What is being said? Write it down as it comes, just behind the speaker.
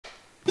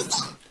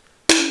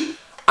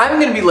I'm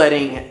gonna be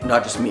letting,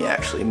 not just me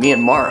actually, me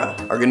and Mara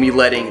are gonna be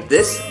letting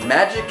this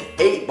magic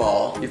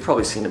 8-ball, you've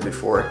probably seen it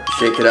before,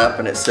 shake it up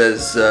and it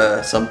says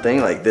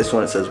something like this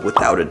one, it says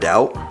without a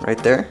doubt right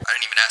there. I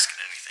didn't even ask it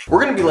anything. We're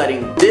gonna be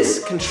letting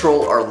this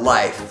control our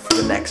life for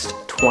the next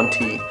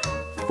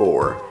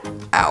 24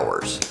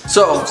 hours.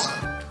 So,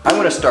 I'm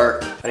gonna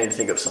start. I need to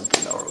think of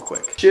something though real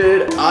quick.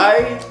 Should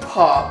I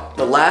pop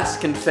the last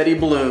confetti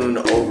balloon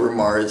over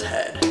Mara's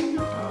head?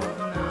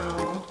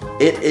 Oh no.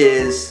 It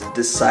is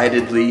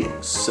decidedly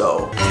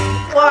so.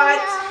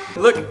 What?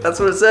 Look, that's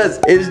what it says.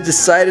 It is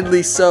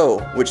decidedly so,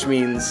 which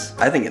means,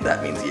 I think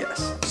that means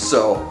yes.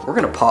 So, we're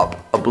gonna pop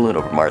a balloon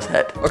over Mara's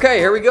head. Okay,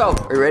 here we go.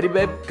 Are you ready,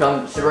 babe?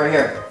 Come, sit right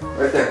here.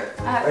 Right there.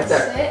 Right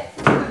there.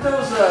 Sit Where did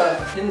those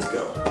pins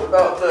go? What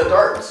about the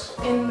darts?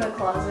 in the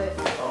closet.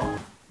 Oh,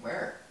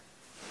 where?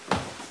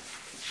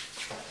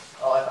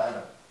 Oh, I found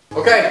them.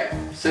 Okay,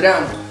 sit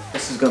down.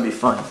 This is gonna be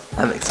fun.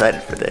 I'm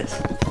excited for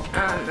this.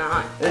 I'm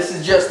not. This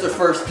is just the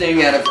first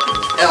thing out of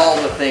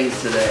all the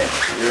things today.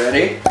 You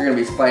ready? You're gonna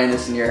be spraying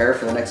this in your hair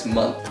for the next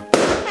month.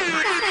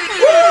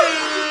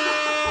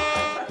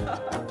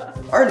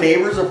 Our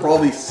neighbors are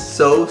probably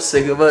so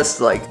sick of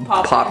us like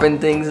popping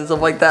things and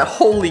stuff like that.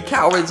 Holy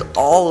cow, it's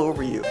all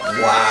over you.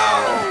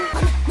 Wow.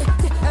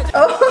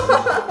 Oh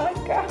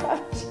my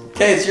gosh.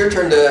 Okay, it's your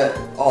turn to,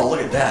 oh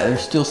look at that,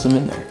 there's still some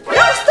in there.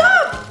 No,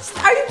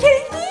 stop! Are you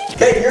kidding me?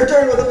 Okay, your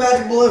turn with the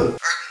magic balloon.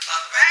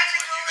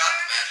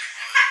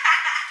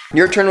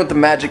 Your turn with the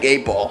magic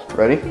 8-ball.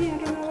 Ready? Yeah, I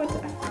don't know what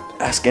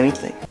to... Ask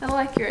anything. I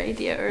like your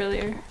idea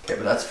earlier. Okay,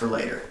 but that's for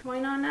later. Why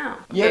not now?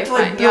 You have to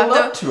like fine. build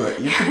up to it.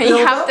 You have to build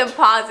You have up to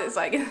pause it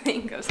so I can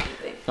think of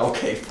something.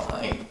 Okay,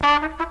 fine.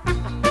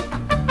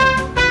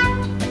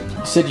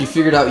 You said you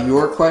figured out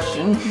your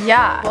question?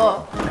 Yeah.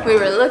 Well, we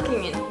were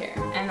looking in here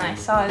and I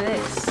saw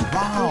this.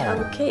 Wow. We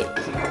have a cake.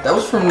 That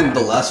was from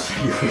the last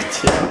video we did.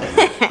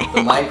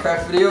 The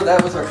Minecraft video,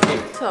 that was our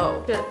cake.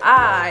 So, should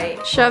I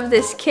shove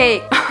this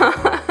cake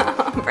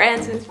on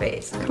Branson's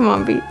face? Come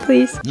on, Beat,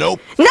 please. Nope.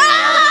 No!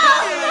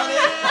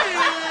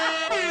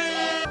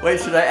 Wait,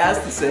 should I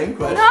ask the same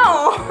question?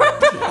 No!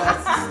 Should I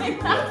ask the same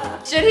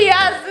question? Should he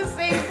ask the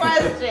same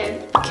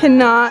question?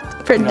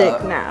 Cannot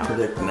predict No, now.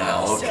 Predict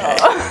now, okay.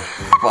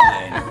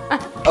 Fine.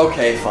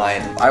 Okay,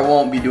 fine. I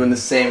won't be doing the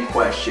same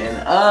question.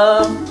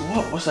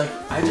 What was I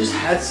just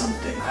had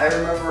something. I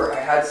remember I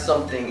had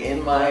something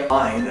in my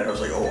mind that I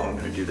was like, oh, I'm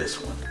gonna do this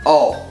one.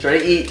 Oh, should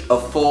I eat a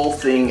full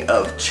thing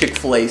of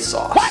Chick-fil-A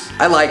sauce? What?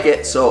 I like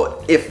it,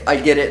 so if I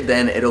get it,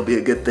 then it'll be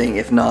a good thing.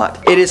 If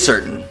not, it is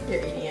certain. You're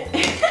eating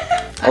it.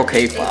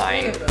 Okay,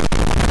 fine.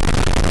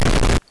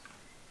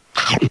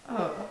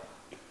 Oh,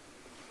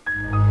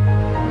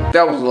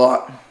 That was a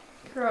lot.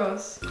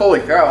 gross. Holy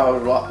cow, that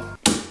was a lot.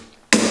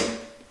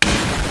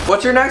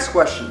 What's your next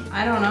question?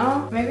 I don't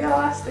know. Maybe I'll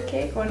ask the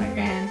cake one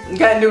again. You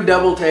gotta do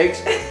double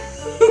takes.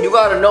 You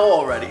gotta know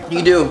already.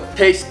 You do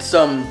taste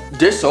some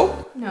dish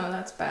soap. No,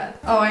 that's bad.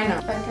 Oh, I know.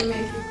 That can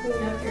make you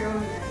clean up your own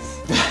mess.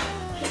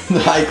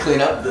 I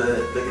clean up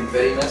the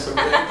confetti mess over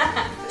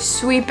there.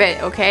 Sweep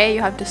it, okay?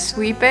 You have to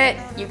sweep it.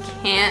 You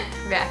can't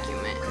vacuum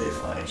it. Okay,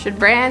 fine. Should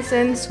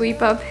Branson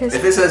sweep up his...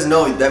 If it says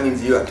no, that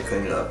means you have to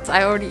clean it up.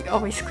 I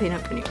always clean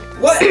up anyway.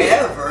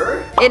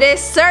 Whatever. It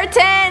is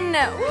certain!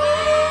 Woo!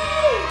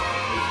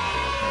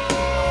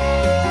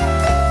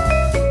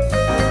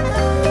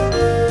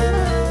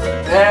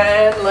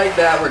 And like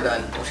that, we're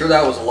done. I'm sure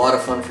that was a lot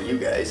of fun for you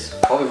guys.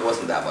 Probably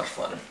wasn't that much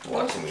fun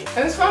watching me.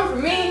 It was fun for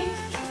me.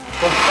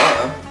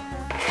 Fun.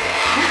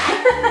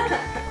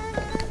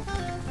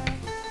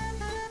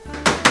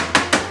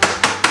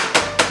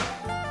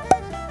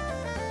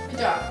 Good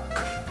job.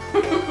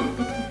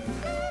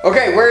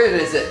 Okay, where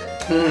is it?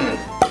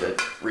 Should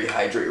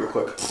rehydrate real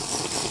quick.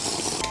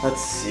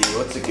 Let's see,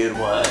 what's a good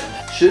one?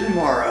 Should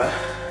Mara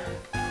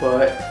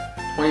put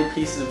 20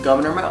 pieces of gum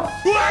in her mouth?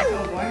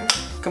 Oh boy.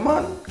 Come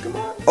on, come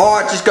on. Oh,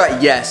 I just got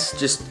yes,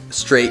 just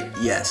straight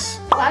yes.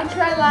 I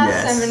tried last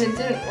Yes. time and it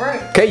didn't work.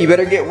 Okay, you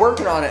better get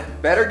working on it.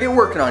 Better get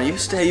working on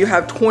it. You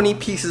have 20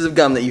 pieces of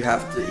gum that you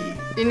have to eat.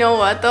 You know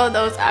what though?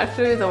 That was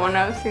actually the one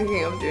I was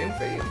thinking of doing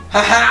for you.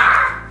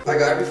 Haha! I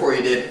got it before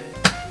you did.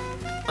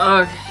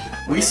 Okay.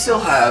 We still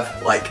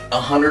have like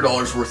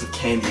 $100 worth of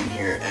candy in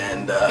here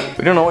and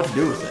we don't know what to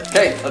do with it.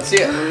 Okay, let's see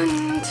it.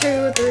 1,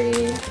 2,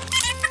 3.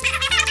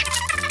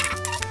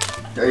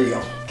 There you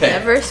go. Okay.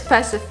 Never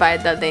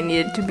specified that they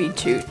needed to be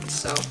chewed,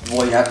 so.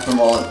 Well, you have to put them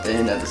all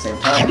in at the same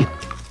time.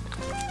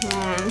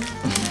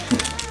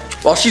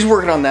 While she's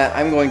working on that,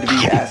 I'm going to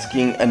be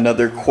asking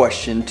another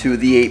question to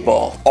the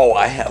 8-ball. Oh,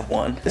 I have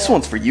one. This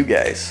one's for you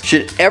guys.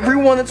 Should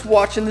everyone that's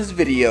watching this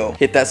video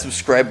hit that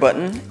subscribe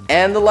button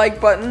and the like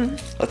button?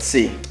 Let's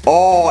see.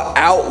 Oh,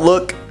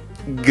 Outlook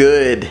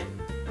good.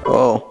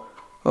 Oh,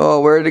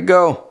 where'd it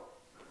go?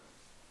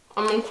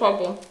 I'm in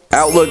trouble.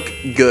 Outlook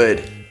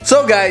good.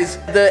 So guys,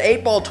 the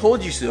 8-ball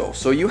told you so.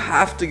 So you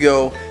have to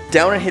go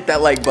down and hit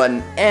that like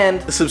button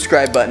and the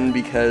subscribe button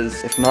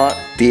because if not,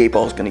 the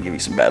 8-ball is gonna give you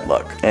some bad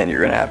luck and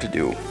you're gonna have to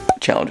do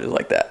challenges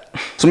like that.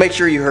 So make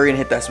sure you hurry and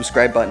hit that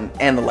subscribe button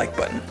and the like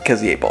button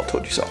because the 8 Ball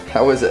told you so.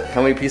 How is it?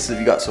 How many pieces have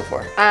you got so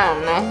far? I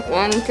don't know.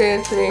 1,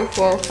 2, 3,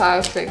 4,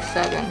 5, 6,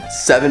 7.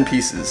 7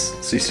 pieces.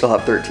 So you still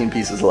have 13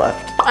 pieces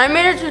left. I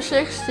made it to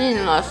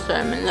 16 last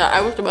time and I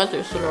was about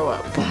to throw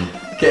up.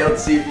 Okay,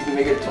 let's see if you can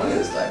make it 20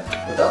 this time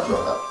without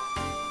throwing up.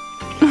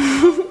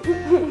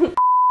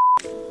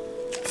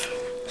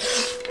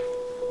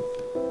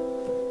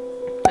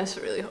 That's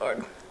really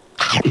hard.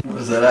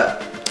 What is that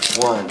at?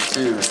 1,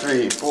 2,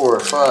 3, 4,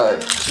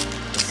 5,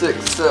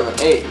 6, 7,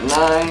 8, 9.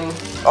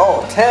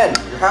 Oh, 10.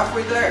 You're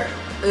halfway there.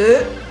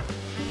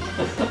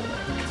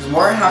 Does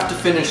Mara have to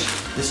finish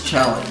this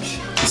challenge?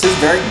 This is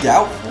very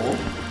doubtful.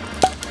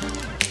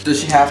 Does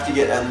she have to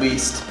get at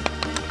least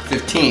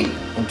 15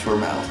 into her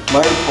mouth? My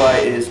reply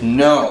is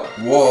no.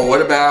 Whoa,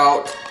 what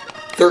about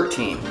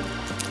 13?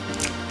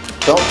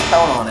 Don't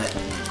count on it.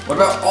 What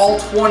about all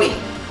 20?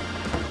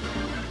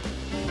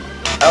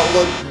 That would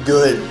look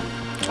good.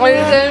 What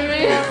is that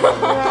mean?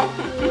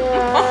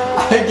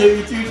 I gave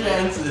you 2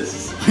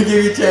 chances. I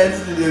gave you a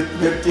chance to do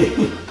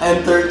 15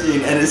 and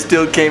 13 and it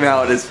still came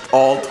out as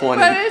all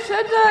 20. But it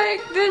said that I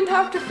didn't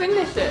have to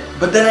finish it.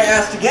 But then I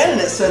asked again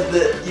and it said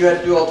that you had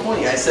to do all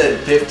 20. I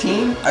said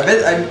 15. I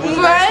bet I was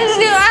Why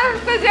did you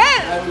ask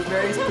again? I was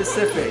very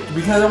specific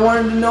because I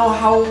wanted to know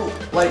how,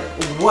 like,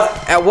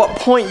 at what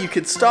point you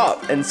could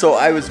stop. And so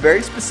I was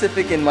very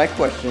specific in my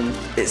question.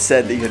 It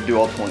said that you had to do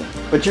all 20.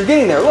 But you're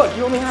getting there. Look,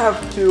 you only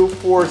have 2,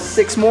 4,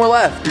 6 more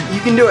left.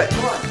 You can do it.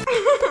 Come on.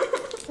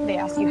 They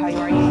ask you how you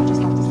are, you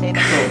just have to say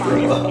that you're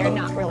fine and you're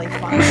not really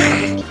fine.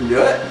 You can do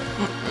it?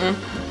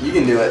 You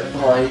can do it.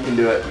 Come on, you can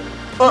do it.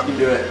 You can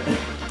do it.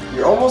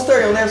 You're almost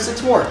there. You only have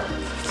 6 more.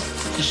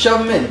 Just shove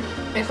them in.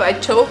 If I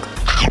choke.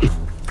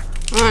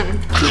 1,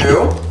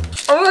 2.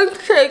 I'm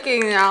like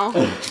shaking now.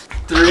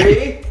 3.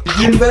 You're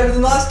doing better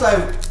than last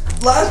time.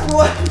 Last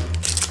one.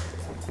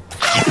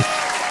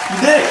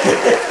 You did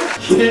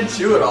it. You didn't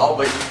chew it all,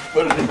 but you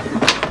put it in your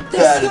mouth.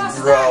 That is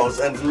gross.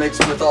 And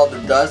mixed with all the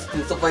dust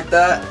and stuff like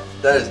that.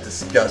 That is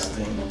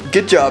disgusting.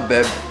 Good job,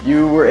 babe.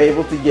 You were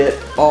able to get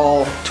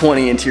all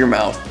 20 into your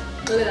mouth.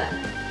 Look at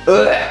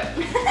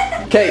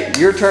that. Okay,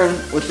 your turn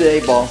with the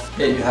 8 Ball.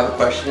 Okay, you have a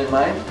question in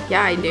mind?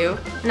 Yeah, I do.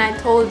 And I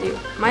told you,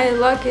 my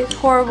luck is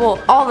horrible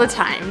all the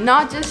time.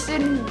 Not just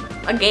in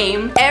a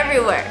game,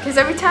 everywhere. Because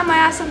every time I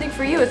ask something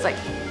for you, it's like,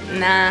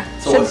 nah.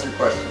 So what's your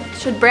question?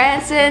 Should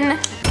Branson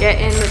get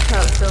in the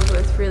tub filled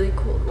with really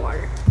cold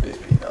water? Please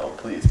be no,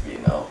 please be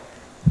no.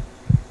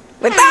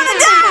 Without a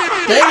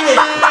doubt! Dang it!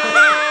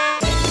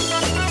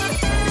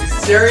 Are you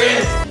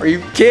serious? Are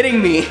you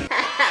kidding me?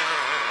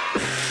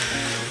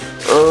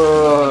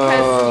 Because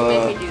you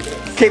made me do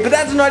this. Okay, but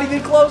that's not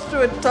even close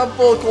to a tub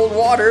full of cold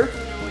water.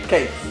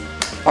 Okay,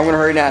 I'm gonna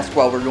hurry and ask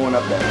while we're going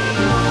up there.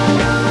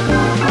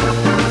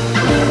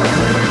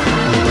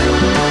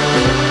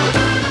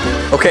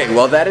 Okay,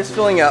 while that is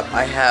filling up,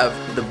 I have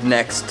the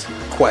next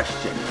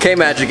question. Okay,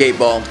 Magic 8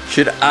 Ball,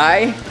 should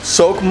I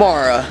soak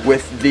Mara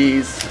with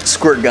these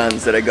squirt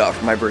guns that I got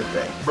for my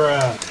birthday?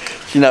 Bruh.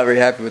 She's not very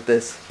happy with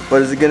this.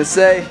 What is it gonna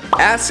say?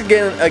 Ask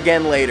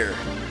again later.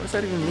 What does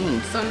that even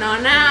mean? So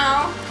not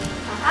now.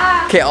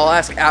 Aha. Okay, I'll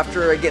ask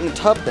after I get in the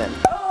tub then.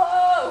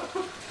 Oh.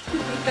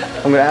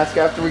 I'm gonna ask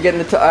after I get in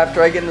the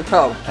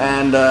tub.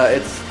 And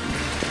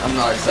I'm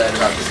not excited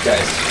about this,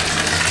 guys.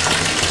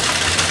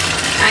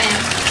 I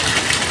am.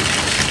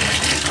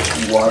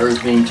 Water is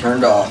being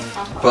turned off,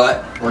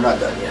 but we're not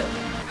done yet.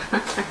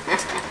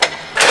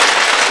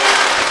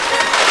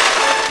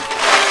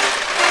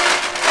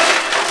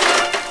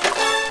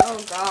 Oh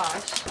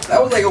gosh.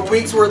 That was like a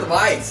week's worth of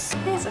ice.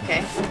 It's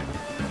okay.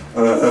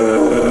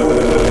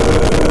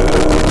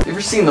 You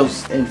ever seen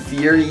those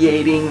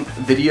infuriating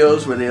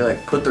videos where they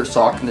like put their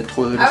sock in the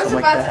toilet or I was something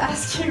about like to that?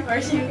 ask you, are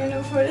you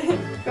gonna put it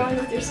going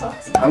with your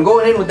socks? I'm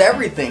going in with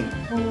everything.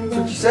 Oh my That's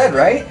what you said,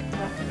 right?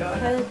 Go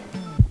ahead.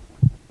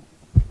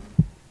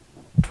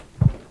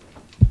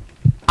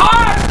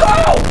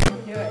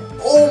 Do it.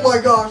 Oh my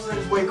gosh, that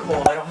is way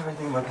cold. I don't have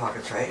anything in my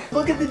pockets, right?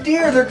 Look at the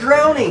deer, they're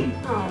drowning.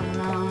 Oh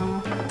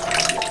no.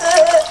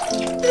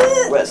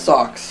 Wet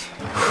socks.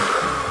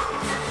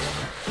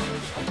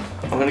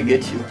 I'm gonna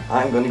get you.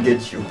 I'm gonna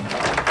get you.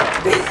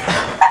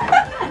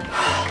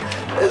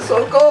 It's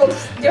so cold.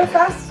 Go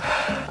fast.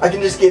 I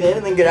can just get in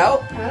and then get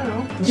out? I don't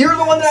know. You're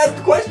the one that asked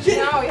the question.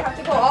 No, you have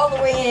to go all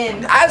the way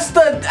in. Ask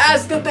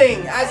the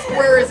thing. Ask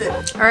where is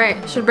it? All right,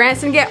 should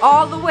Branson get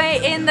all the way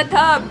in the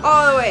tub?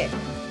 All the way.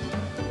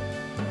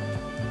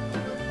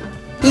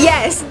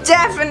 Yes,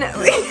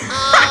 definitely.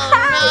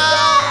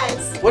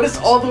 Yes. What does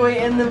all the way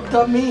in the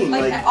tub mean?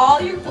 Like all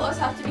your clothes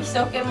have to be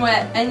soaking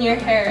wet and your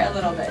hair a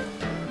little bit.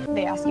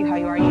 They ask you how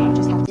you are, you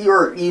just have to.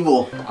 You're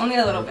evil. Only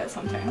a little bit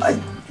sometimes.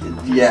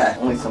 Yeah,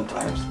 only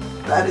sometimes.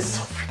 That is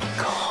so freaking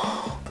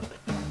cold.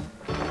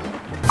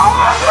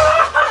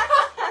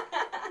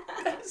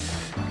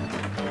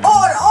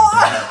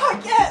 I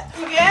can't.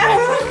 Yeah.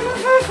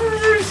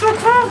 You're so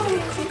cold.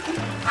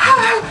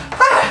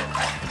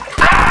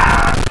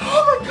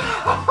 Oh my god.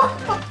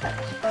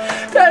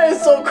 That is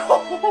so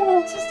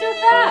cold. Just do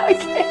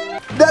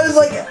that. That is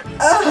like,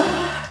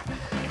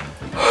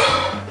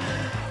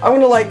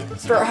 gonna like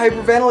start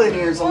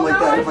hyperventilating or something like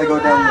that if I go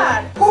down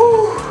there.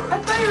 Whew. I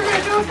thought you were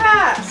gonna do it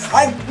fast.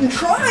 I'm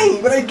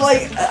trying, but I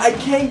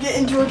can't get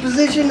into a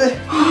position to.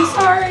 I'm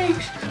sorry.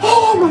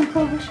 Oh my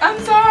gosh. I'm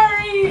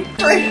sorry.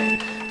 3,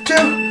 2,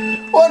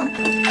 1.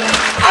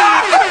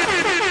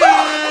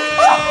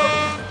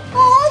 Oh, I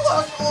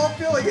lost all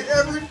feeling in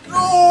every.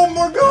 Oh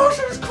my gosh,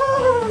 it's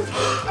cold.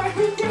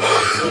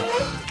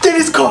 It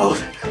is cold.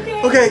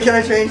 Okay, can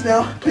I change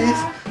now, please?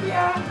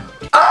 Yeah.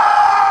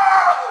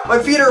 Ah! My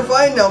feet are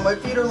fine now. My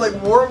feet are like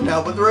warm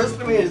now, but the rest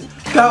of me is.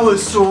 That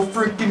was so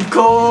freaking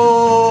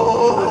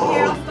cold.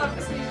 Okay, I'll stop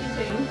the sneaky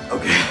thing.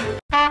 Okay.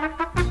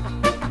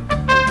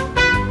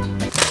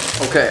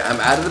 Okay, I'm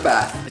out of the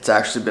bath. It's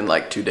actually been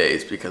like 2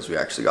 days because we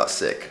actually got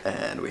sick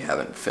and we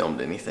haven't filmed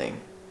anything.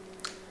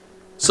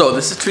 So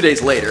this is 2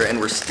 days later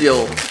and we're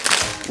still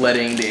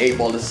letting the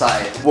 8-ball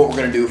decide what we're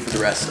gonna do for the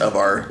rest of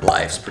our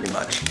lives, pretty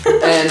much.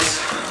 And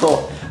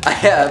so I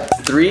have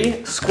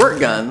 3 squirt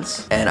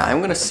guns and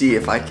I'm gonna see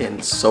if I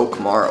can soak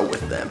Mara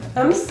with them.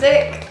 I'm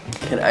sick.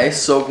 Can I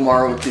soak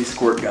Mara with these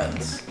squirt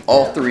guns?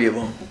 All 3 of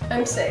them.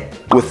 I'm sick.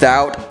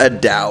 Without a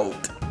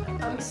doubt.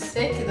 I'm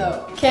sick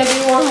though. Can't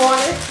be warm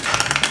water.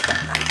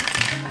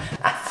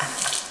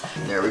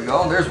 There we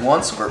go. There's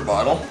 1 squirt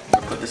bottle.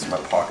 I'll put this in my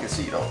pocket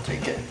so you don't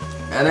take it.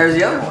 And there's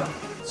the other one.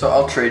 So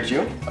I'll trade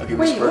you. I'll give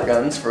you squirt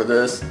guns for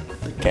the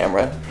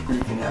camera. You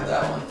can have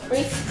that one.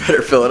 Wait.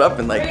 Better fill it up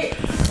in like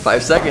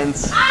 5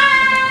 seconds.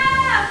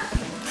 Ah!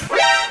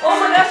 Oh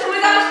my gosh, oh my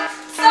gosh.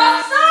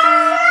 Stop, stop!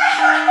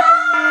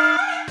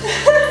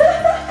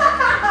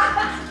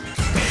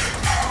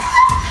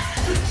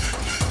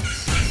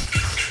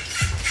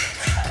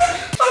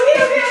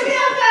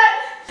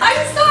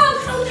 I'm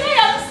soaked! Okay,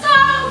 I'm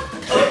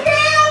soaked!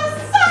 Okay, I'm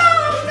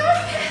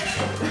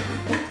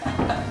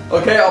soaked!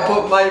 Okay, I'll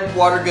put my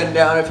water gun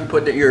down if you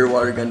put your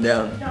water gun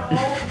down. No,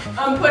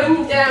 I'm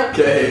putting it down.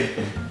 Okay.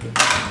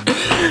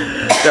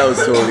 That was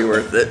totally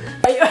worth it.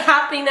 Are you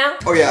happy now?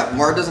 Oh yeah,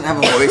 Mara doesn't have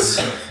a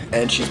voice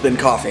and she's been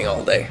coughing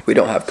all day. We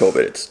don't have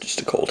COVID, it's just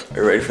a cold.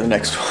 Are you ready for the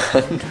next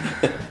one?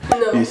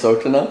 No. Are you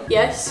soaked enough?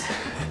 Yes.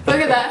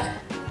 Look at that.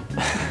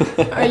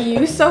 Are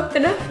you soaked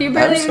enough? You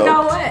barely even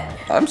got wet.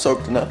 I'm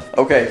soaked enough.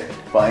 Okay,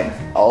 fine.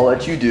 I'll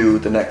let you do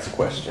the next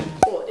question.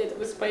 Well, it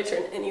was my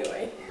turn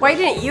anyway. Why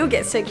didn't you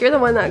get sick? You're the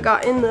one that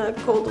got in the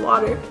cold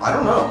water. I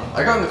don't know.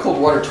 I got in the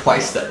cold water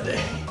twice that day.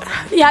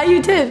 Yeah,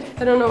 you did.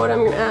 I don't know what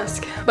I'm gonna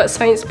ask, but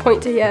signs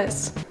point to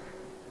yes.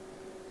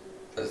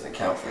 Doesn't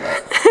count for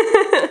that.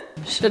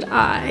 Should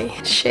I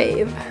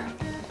shave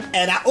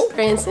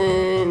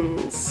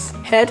Branson's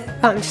head?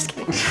 Oh, I'm just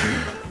kidding.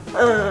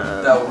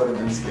 That would have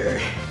been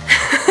scary.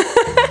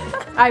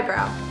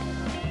 Eyebrow.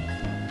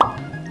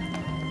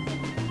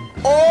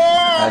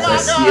 As I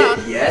see it,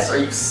 yes. Are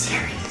you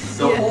serious?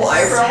 The whole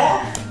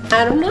eyebrow?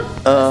 I don't know.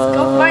 Let's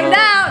go find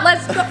out.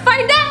 Let's go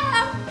find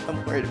out.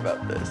 I'm worried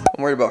about this.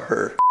 I'm worried about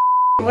her.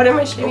 What am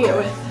I shaving it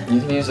with? You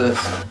can use this.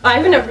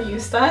 I've never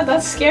used that.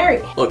 That's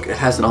scary. Look, it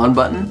has an on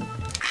button.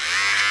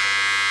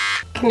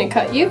 Can it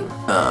cut you?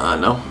 No.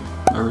 Not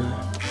really.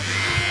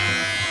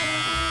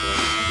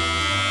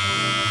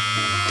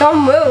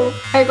 Don't move.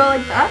 I go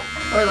like that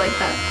or like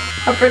that?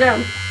 Up or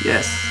down?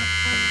 Yes.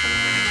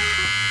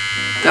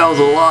 That was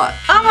a lot.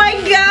 Oh my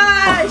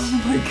gosh!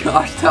 Oh my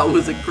gosh, that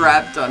was a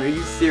crap ton. Are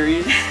you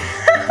serious?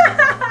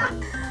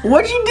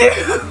 What'd you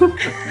do?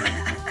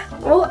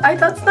 Well,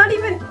 that's not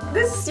even,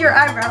 this is your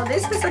eyebrow.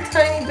 This is a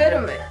tiny bit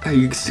of it. Are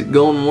you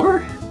going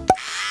more?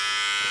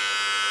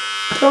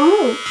 Don't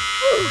move.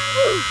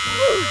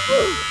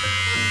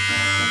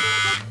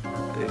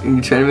 Are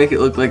you trying to make it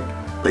look like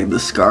the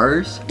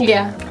scars?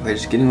 Yeah. Am I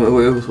just getting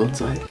away with one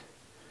side?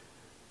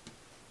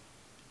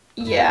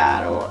 Yeah,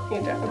 I don't want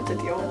you to have to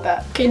deal with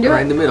that. Can you do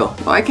Right it? in the middle.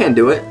 Oh, I can't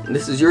do it.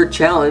 This is your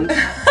challenge.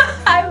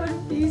 I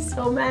would be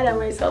so mad at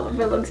myself if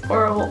it looks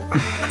horrible.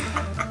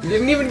 You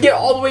didn't even get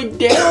all the way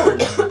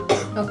down.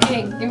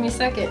 Okay, give me a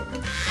second.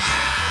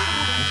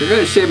 If you're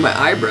gonna shave my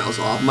eyebrows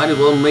off, might as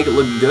well make it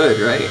look good,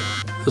 right?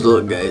 How's it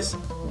look, guys?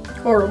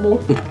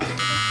 Horrible.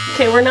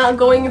 Okay, we're not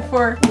going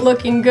for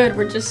looking good.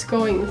 We're just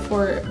going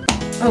for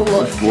a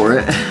look. For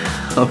it?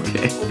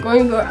 Okay. We're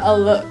going for a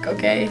look,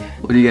 okay?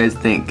 What do you guys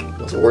think?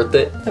 Was it worth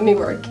it? Let me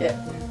work it.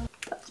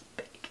 That's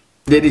big.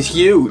 It is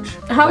huge.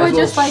 How Might about as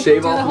well just like shave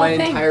do the off whole my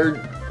thing? entire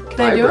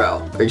Can I do it?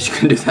 eyebrow. Are you just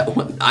gonna do that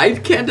one? I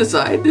can't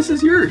decide. This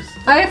is yours.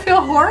 I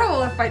feel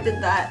horrible if I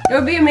did that. It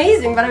would be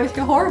amazing, but I would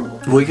feel horrible.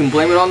 Well, you can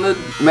blame it on the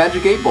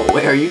Magic 8-Ball.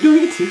 Wait, are you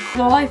doing it too?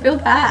 Well, I feel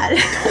bad.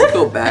 Don't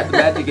feel bad. The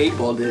Magic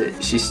 8-Ball did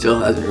it. She still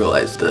hasn't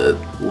realized the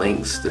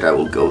lengths that I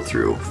will go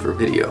through for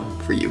video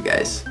for you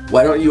guys.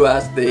 Why don't you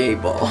ask the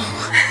 8-Ball?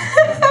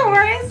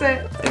 Where is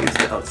it? I think it's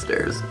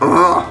downstairs.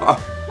 I'm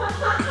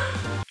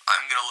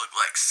gonna look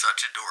like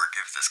such a dork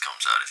if this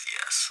comes out as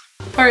yes.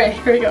 Alright,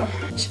 here we go.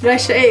 Should I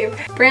shave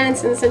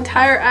Branson's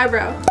entire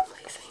eyebrow?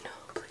 Please say no,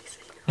 please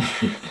say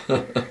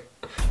no.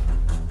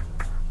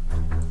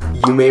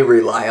 You may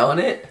rely on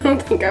it. I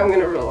don't think I'm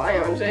gonna rely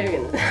on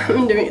shaving it.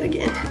 I'm doing it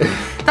again.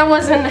 That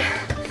wasn't...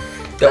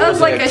 That was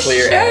like a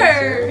clear sure.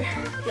 answer.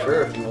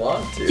 Sure, if you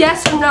want to.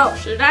 Yes or no?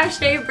 Should I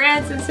shave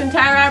Branson's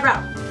entire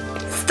eyebrow?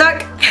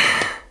 stuck.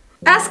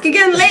 Ask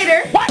again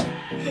later. What?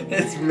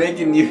 It's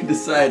making you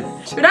decide.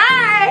 Should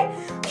I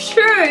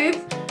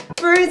shave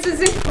Branson's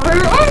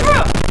entire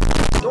eyebrow?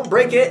 Don't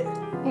break it.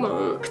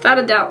 Without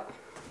a doubt.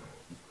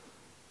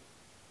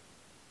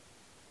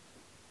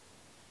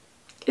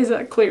 Is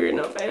that clear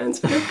enough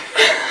answer?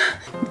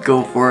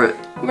 Go for it.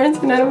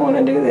 Branson, I don't want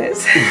to do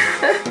this.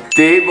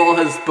 The 8-ball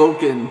has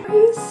spoken. Are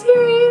you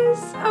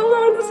serious? How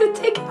long does it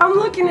take? I'm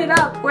looking it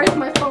up. Where's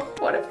my phone?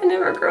 What if it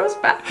never grows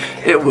back?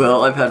 It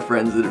will. I've had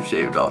friends that have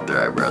shaved off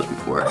their eyebrows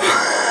before.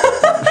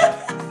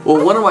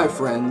 Well, one of my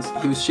friends,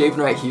 he was shaving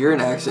right here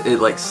and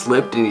it like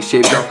slipped and he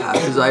shaved off half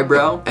his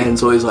eyebrow. And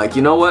so he's like,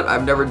 you know what?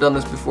 I've never done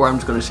this before. I'm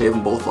just gonna shave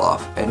them both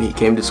off. And he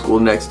came to school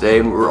the next day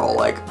and we were all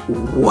like,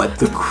 what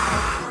the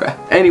crap?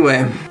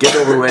 Anyway, get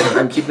over with.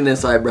 I'm keeping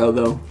this eyebrow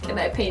though. Can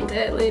I paint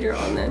it later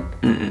on then?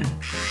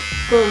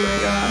 Oh my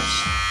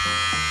gosh.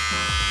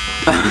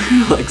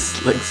 like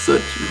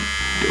such a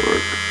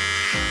dork.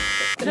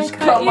 Did I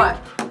cut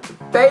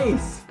you?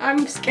 Face.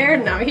 I'm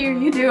scared now. Here,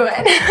 you do it.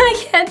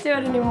 I can't do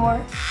it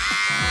anymore.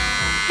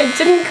 I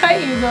didn't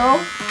cut you though.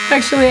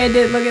 Actually, I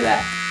did. Look at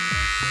that.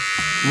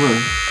 What?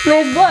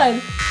 There's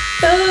blood.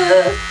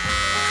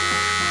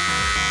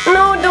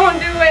 No, don't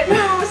do it.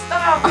 No,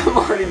 stop. I'm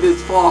already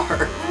this far.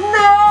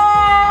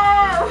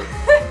 No.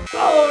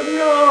 Oh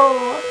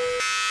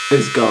no.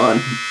 It's gone.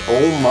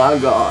 Oh my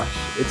gosh.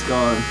 It's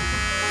gone.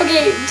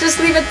 Okay, just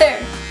leave it there.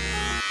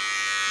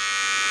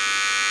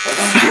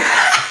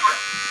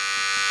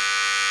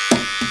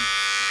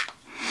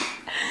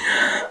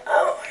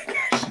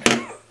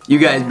 You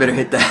guys better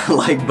hit that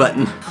like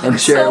button and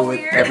share So it with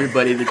weird.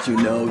 everybody that you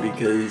know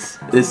because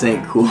this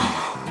ain't cool.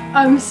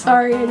 I'm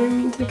sorry, I didn't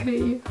mean to cut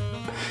you.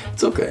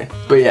 It's okay.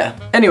 But yeah,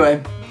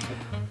 anyway.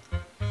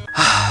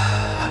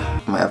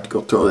 I might have to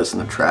go throw this in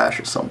the trash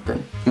or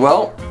something.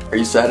 Well, are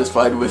you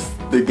satisfied with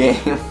the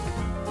game?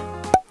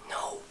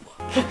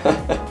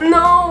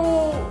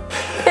 No!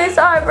 His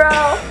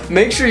eyebrow!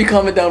 Make sure you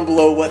comment down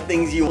below what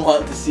things you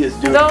want to see us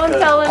do. Don't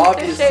because tell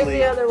him to shave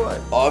the other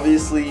one.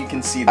 Obviously, you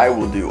can see I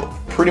will do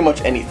pretty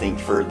much anything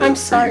for this I'm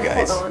sorry, for you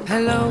guys. hold on.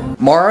 Hello.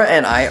 Mara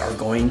and I are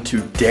going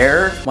to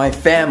dare my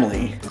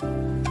family.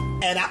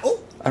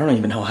 I don't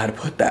even know how to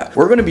put that.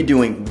 We're gonna be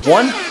doing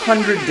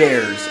 100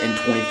 dares in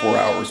 24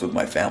 hours with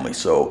my family.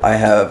 So I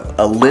have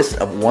a list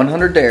of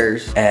 100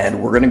 dares and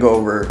we're gonna go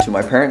over to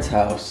my parents'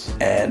 house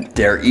and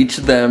dare each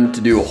of them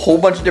to do a whole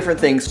bunch of different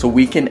things so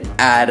we can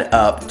add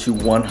up to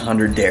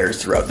 100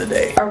 dares throughout the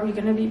day. Are we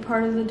gonna be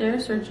part of the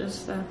dares or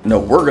just the... No,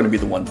 we're gonna be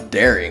the ones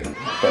daring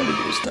them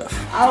to do stuff.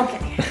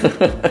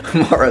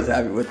 Okay. Mara's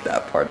happy with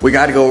that part. We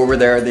gotta go over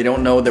there. They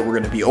don't know that we're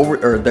gonna be over,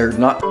 or they're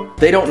not,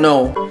 they don't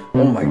know.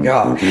 Oh my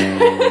gosh.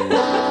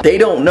 They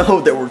don't know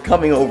that we're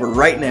coming over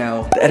right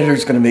now. The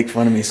editor's gonna make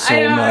fun of me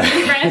so much.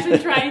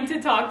 Branson trying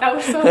to talk. That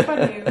was so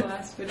funny in the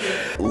last video.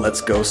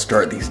 Let's go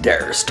start these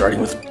dares, starting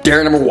with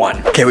dare number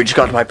 1. Okay, we just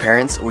got to my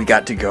parents. We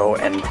got to go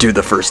and do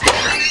the first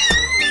dare.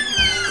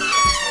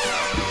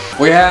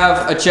 We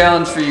have a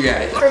challenge for you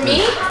guys. For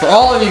me? For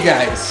all of you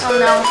guys. Oh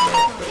no.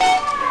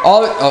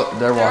 Oh,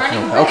 they're walking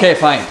away. Okay,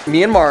 fine.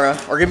 Me and Mara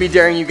are gonna be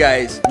daring you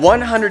guys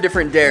 100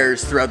 different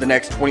dares throughout the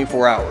next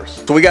 24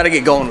 hours. So we gotta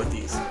get going with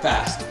these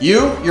fast.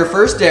 Your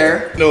first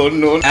dare. No.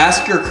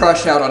 Ask your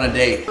crush out on a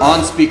date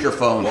on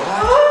speakerphone.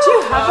 Do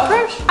you have a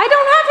crush? I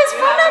don't have his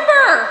phone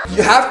number.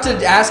 You have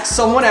to ask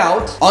someone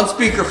out on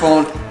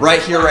speakerphone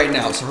right here, right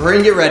now. So hurry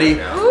and get ready.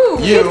 Ooh,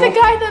 get the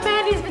guy that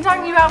Mandy's been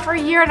talking about for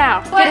a year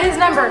now. Get his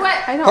number.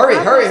 I don't Hurry.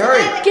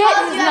 Get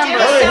his number.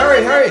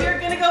 Hurry. You're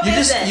gonna go You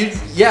visit.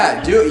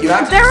 yeah, do it. You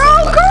have to. They're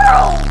all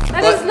girls.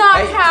 That does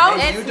not count.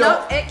 Hey, you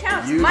don't. It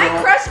counts. You My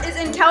don't. crush is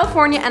in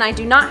California and I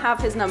do not have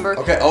his number.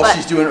 Okay,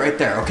 she's doing it right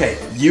there. Okay,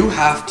 you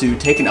have to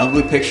take an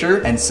ugly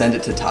picture and send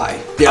it to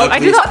Ty. I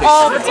do that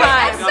all the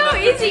time. That's so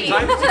easy.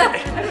 I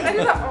do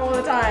that all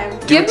the time.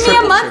 Give me a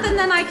triple, month triple. and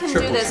then I can do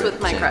Triple, this with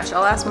my crush.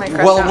 I'll ask my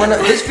crush Well,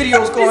 out. this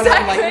video is going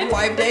out in like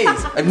 5 days.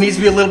 It needs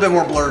to be a little bit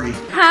more blurry.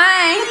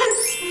 Hi.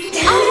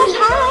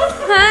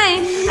 Hi.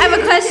 I have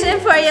a question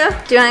for you.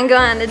 Do you want to go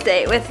on a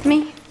date with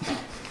me?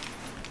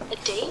 A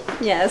date?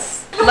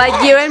 Yes.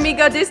 Like you and me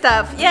go do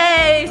stuff.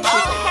 Yay.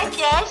 Oh, heck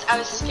yes. I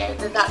was scared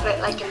that that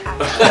looked like an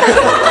action.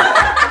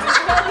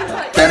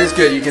 That is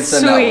good. You can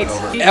send that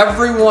one over.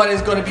 Everyone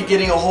is going to be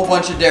getting a whole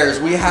bunch of dares.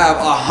 We have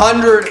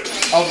 100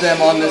 of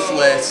them on this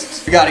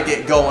list. We got to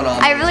get going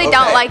on. I really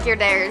don't like your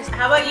dares.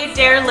 How about you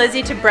dare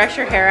Lizzie to brush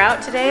her hair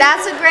out today?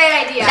 That's a great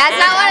idea. That's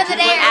not one of the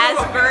dares.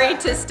 Asbury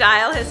to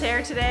style his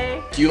hair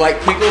today? Do you like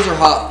pickles or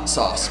hot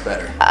sauce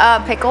better?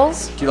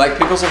 Pickles. Do you like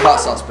pickles or hot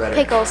sauce better?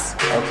 Pickles.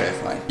 Okay,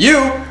 fine. You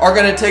are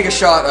going to take a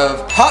shot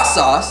of hot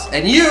sauce,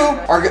 and you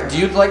are. Do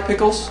you like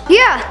pickles?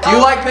 Yeah. Do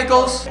you like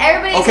pickles?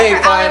 Everybody Okay,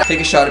 except for fine. Alex.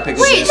 Take a shot of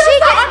pickles. Wait, shake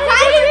it.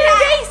 Why do you do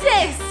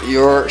basics?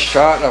 Your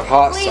shot of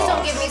hot Please sauce.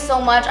 don't give me so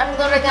much. I'm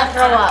literally gonna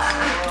throw up.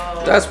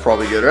 That's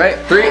probably good, right?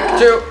 3,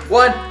 2,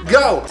 1,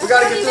 go! We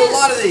gotta get through a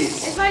lot of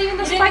these. It's not even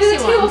the spicy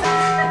one.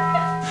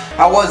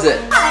 How was it?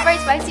 Not very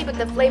spicy, but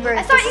the flavor is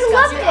I thought you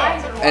loved it.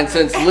 And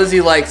since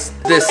Lizzie likes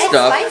this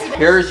stuff,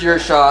 here's your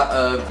shot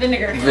of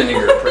Vinegar.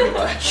 Vinegar, pretty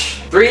much.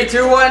 3,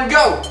 2, 1,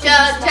 go! Chug,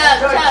 chug,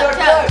 chug,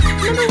 chug.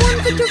 Holy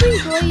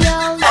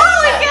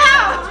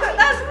cow!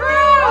 That's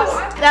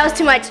gross! That was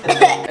too much.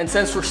 And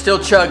since we're still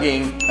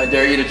chugging, I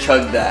dare you to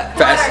chug that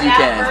fast as you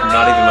can.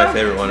 Not even my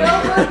favorite one.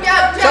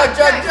 Chug,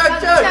 chug, chug,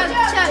 chug!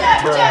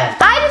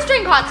 I just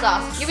drink hot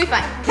sauce. You'll be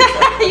fine.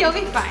 You'll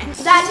be fine.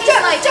 That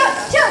tastes like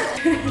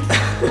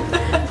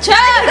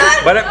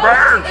Chug! But it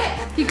burns!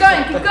 Keep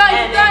going, keep going,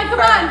 keep going,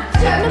 come on.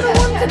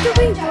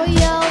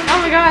 Oh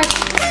my gosh.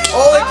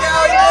 Holy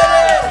cow, you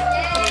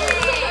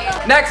did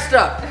it! Next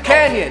up,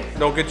 Canyon.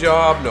 No, good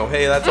job. No,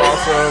 hey, that's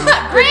awesome.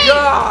 Good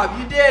job,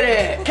 you did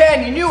it.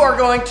 Canyon, you are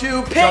going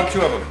to pick Chug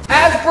 2 of them.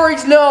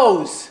 Asbury's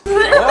nose.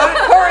 What?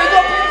 Hurry,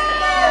 go pick the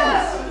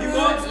nose. He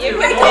wants You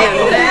can do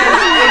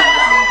that.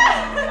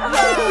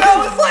 No,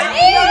 it's like,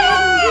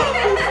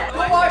 go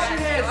wash your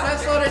hands.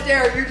 That's not a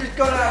dare. You're just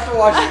gonna have to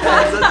wash your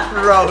hands. That's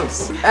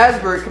gross.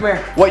 Asbury, come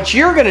here. What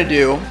you're gonna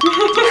do,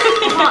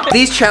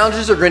 these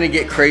challenges are gonna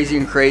get crazier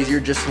and crazier,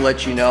 just to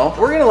let you know.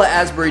 We're gonna let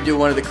Asbury do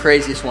one of the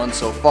craziest ones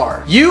so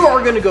far. You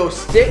are gonna go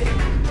stick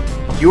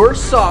your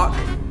sock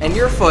and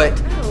your foot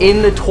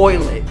in the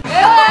toilet.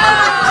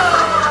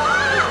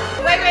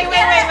 Wait.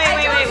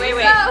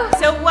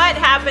 So what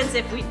happens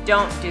if we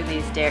don't do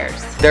these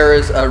dares? There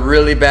is a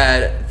really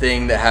bad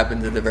thing that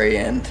happens at the very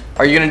end.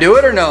 Are you gonna do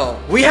it or no?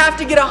 We have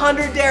to get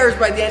 100 dares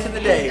by the end of the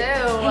day.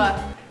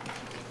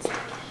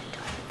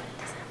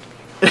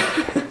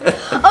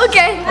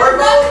 Okay.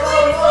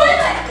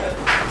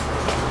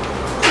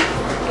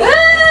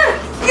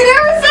 You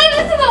never saved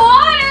us in the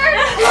water.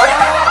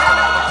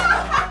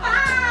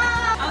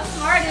 How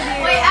smart of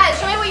you. Wait,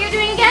 show me what you're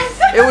doing again.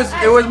 It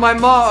was my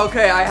mom.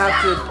 Okay, I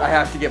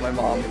have to get my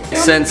mom.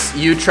 Since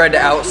you tried to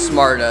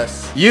outsmart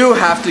us, you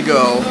have to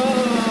go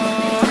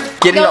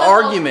get in an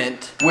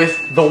argument with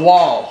the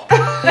wall.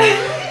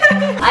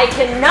 I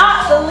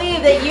cannot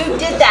believe that you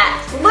did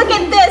that. Look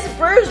at this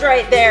bruise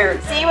right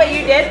there. See what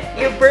you did?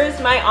 You bruised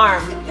my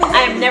arm.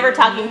 I am never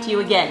talking to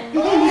you again.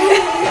 Okay.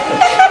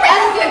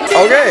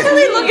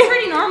 It looks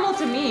pretty normal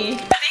to me.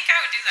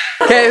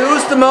 Okay,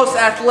 who's the most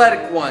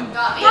athletic one?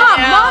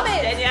 Mom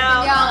is.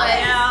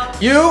 Danielle.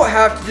 You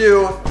have to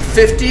do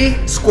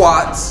 50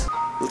 squats.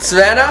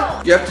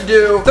 Savannah, you have to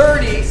do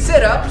 30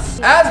 sit-ups.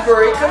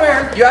 Asbury, come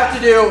here. You have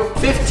to do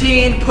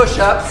 15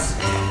 push-ups.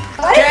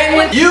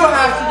 Canyon, you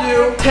have to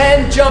do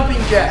 10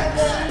 jumping jacks.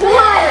 9,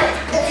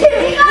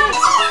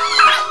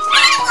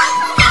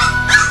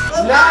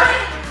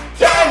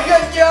 10,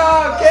 good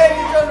job.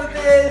 Canyon, done with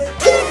this.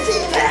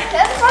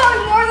 That's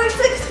probably more than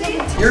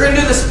 16. You're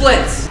gonna do the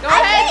splits. Go I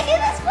ahead. can't do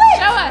the split.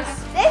 Show us.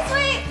 This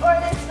way or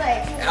this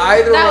way?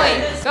 Either That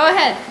way. way. Go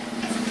ahead.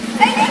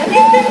 I can do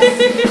this.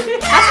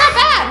 That's not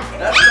bad.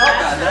 That's not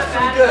bad. That's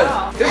pretty good.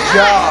 Good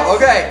job.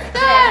 Okay.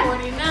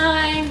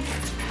 49.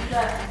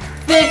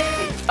 50.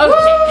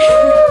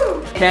 Okay.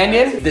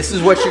 Canyon, this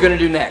is what you're gonna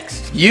do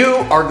next.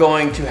 You are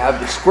going to have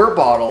the squirt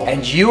bottle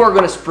and you are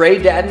gonna spray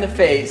Dad in the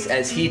face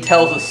as he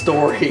tells a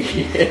story.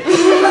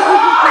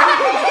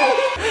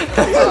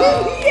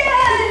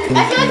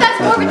 I feel like that's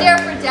more of a dare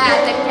for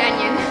Dad than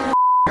Canyon.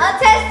 I'll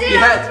test it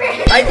out.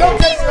 I don't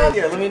test it out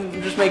here. Let me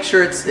just make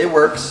sure it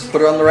works.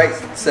 Put it on the right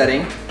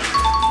setting.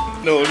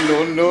 No.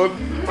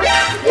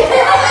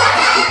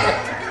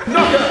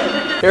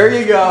 There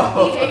you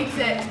go. He hates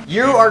it.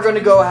 You are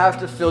gonna go have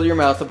to fill your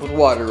mouth up with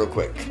water real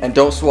quick. And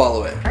don't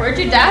swallow it. Where'd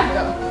your dad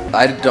go?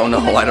 I don't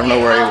know. I don't know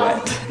where he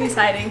went. He's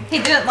hiding. He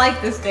didn't like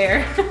this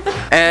dare.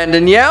 And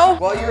Danielle,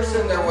 while you're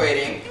sitting there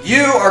waiting,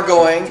 you are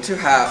going to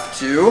have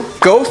to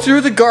go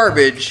through the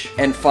garbage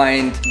and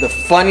find the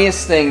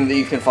funniest thing that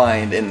you can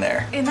find in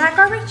there. In that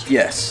garbage?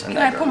 Yes. Can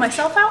I pull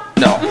myself out?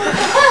 No. You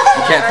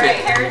can't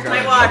fit. Alright, here's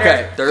my water.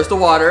 Okay, there's the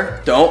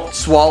water. Don't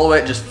swallow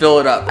it, just fill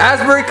it up.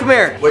 Asbury, come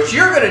here. What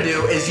you're gonna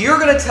do is you're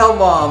gonna tell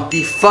Mom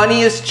the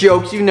funniest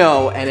jokes you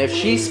know, and if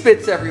she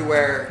spits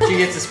everywhere, she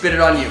gets to spit it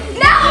on you.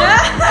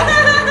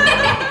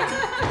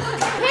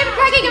 Him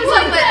cracking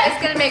himself, but it's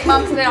gonna make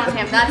Mom spit on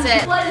him. That's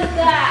it. What is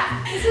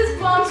that? This is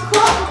Mom's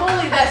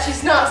guacamole that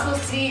she's not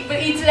supposed to eat, but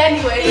eats it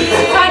anyway. She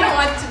kind of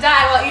wants to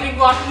die while eating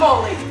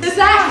guacamole. Does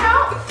that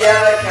count? Yeah,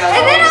 that counts.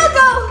 And then I'll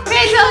go.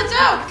 Okay, tell a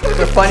joke.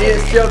 The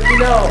funniest joke you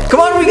know.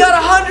 Come on, we got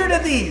 100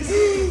 of these.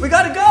 We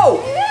gotta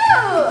go.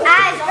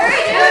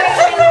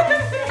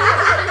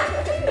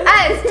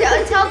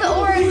 Tell the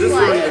orange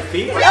one. Your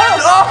feet? You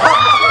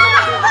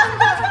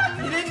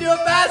didn't do it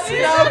fast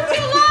enough.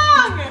 Too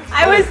long.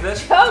 I was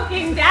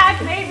choking.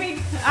 Dad made me.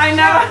 I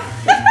know.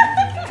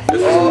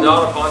 This is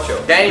not a poncho.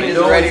 Danny is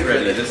No ready one's for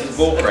ready. this. This is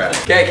bullcrap.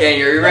 Okay,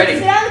 Kenny, are you ready?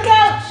 Sit on the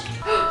couch.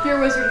 Your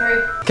wizard,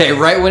 Harry. Okay,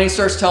 right when he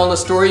starts telling the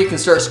story, you can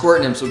start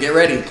squirting him, so get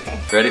ready.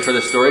 Ready for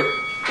the story?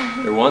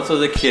 There once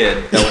was a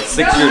kid that was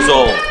 6 years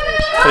old.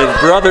 And his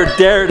brother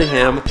dared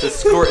him to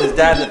squirt his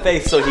dad in the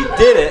face, so he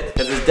did it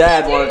because his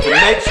dad wanted to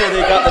make sure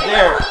they got the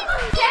dare.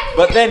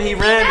 But then he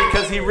ran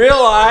because he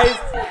realized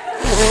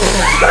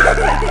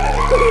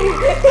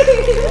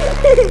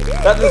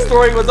that the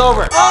story was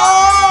over.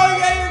 Oh,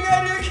 okay, you're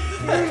good.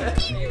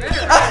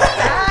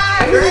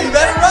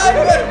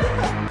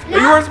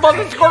 were supposed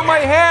to score my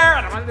hair,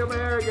 and I'm gonna do my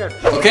hair again.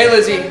 Okay,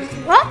 Lizzie.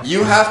 What?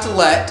 You have to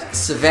let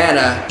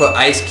Savannah put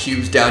ice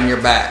cubes down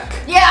your back.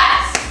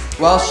 Yes!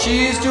 While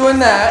she's doing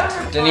that,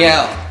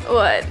 Danielle,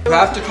 What? you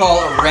have to call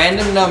a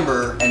random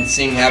number and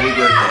sing happy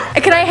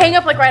birthday. Can I hang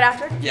up like right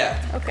after? Yeah.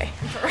 Okay.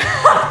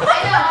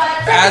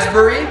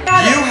 Asbury,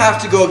 you have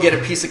to go get a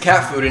piece of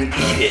cat food and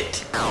eat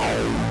it.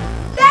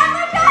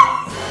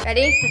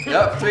 Ready?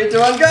 Yep, 3, 2,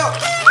 1, go!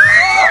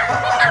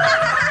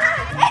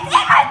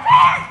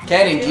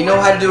 Candy, do you know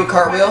how to do a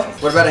cartwheel?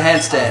 What about a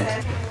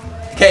handstand?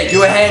 Okay,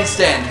 do a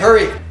handstand.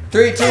 Hurry.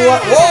 3, 2,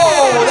 1.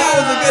 Whoa, that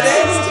was a good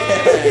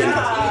handstand.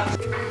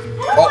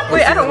 Oh,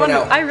 Wait, I don't want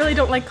want to. I really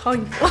don't like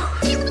calling you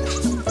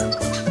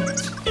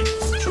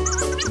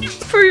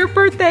for your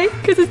birthday,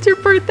 because it's your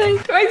birthday.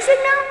 Do I sing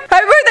now?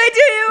 Happy birthday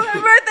to you!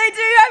 Happy birthday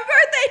to you! Happy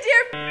birthday,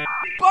 dear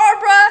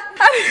Barbara!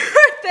 Happy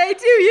birthday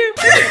to you!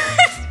 What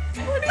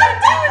are you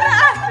doing,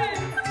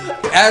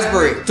 Aspen?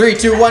 Asbury, 3,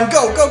 2, 1,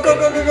 go, go, go,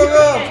 go, go, go,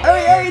 go.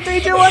 Hurry, 3,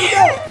 2, 1,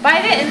 go!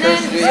 Bite it and then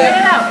spit it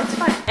out. It's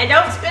fine. And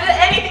don't spit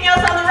anything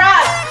else on the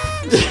rod.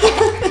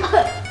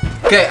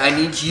 Okay, I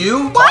need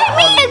you. Why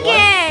me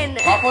again?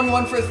 Hop on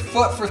one foot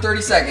for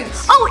 30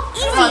 seconds. Oh,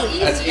 easy.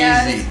 That's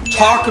easy.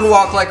 Talk and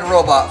walk like a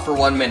robot for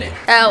 1 minute.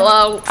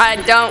 Hello, I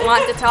don't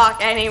want to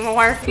talk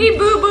anymore. Beep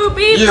boo boo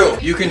beep.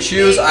 You can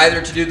choose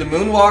either to do the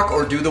moonwalk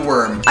or do the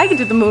worm. I can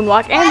do the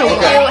moonwalk and the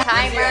Okay. walk.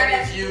 I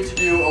need you to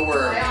do a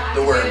worm.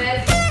 The worm.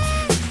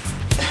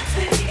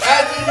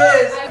 As it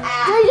is.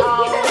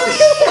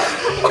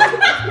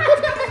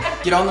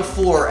 Get on the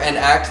floor and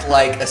act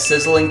like a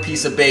sizzling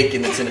piece of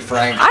bacon that's in a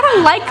frying pan. I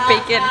don't like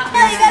bacon.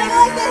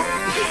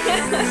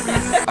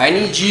 I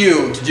need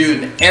you to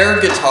do an air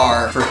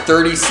guitar for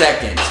 30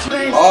 seconds.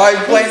 Oh,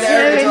 you're playing the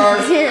air guitar.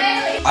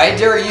 I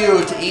dare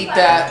you to eat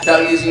that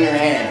without using your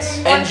hands.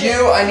 And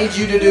I need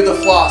you to do the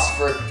floss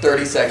for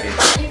 30 seconds.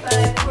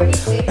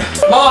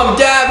 Mom,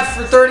 dab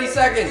for 30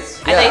 seconds.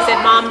 I thought you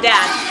said mom,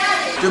 dad.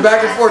 Do it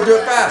back and forth, do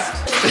it fast.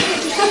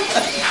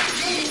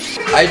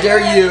 I dare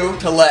you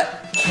to let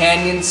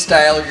Canyon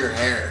style your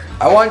hair.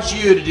 I want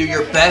you to do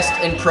your best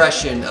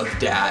impression of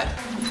Dad.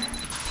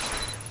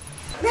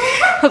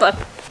 Hold on.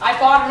 I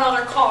bought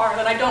another car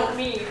that I don't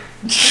need.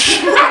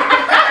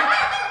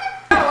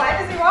 Why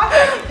does he walk like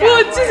that? Well,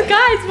 it's just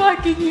guys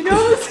walking, you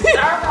know?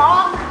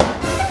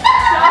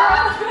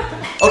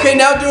 Okay,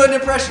 now do an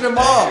impression of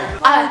Mom.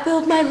 I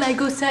built my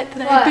Lego set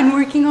that I've been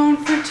working on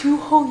for 2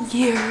 whole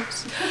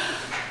years.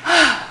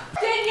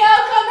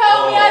 Danielle, come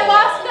help me. I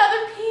lost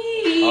another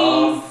piece.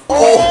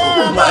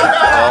 Oh my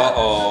God.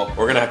 Uh-oh.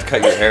 We're gonna have to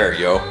cut your hair,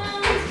 yo.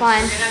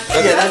 Fine.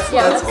 Yeah, that's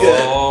good.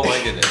 Oh my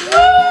goodness.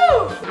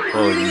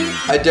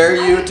 I dare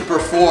you to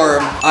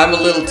perform I'm a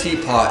Little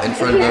Teapot in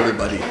front of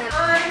everybody.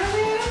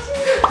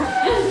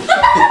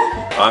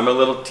 I'm a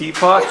little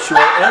teapot, short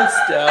and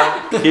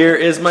stout. Here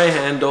is my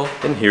handle,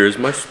 and here's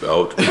my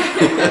spout.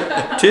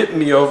 Tip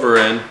me over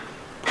and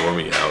pour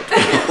me out.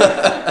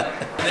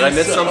 Did I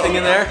miss something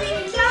in there?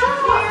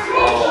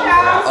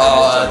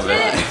 Oh,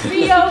 that's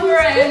Be over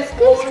it.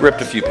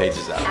 Ripped a few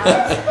pages out.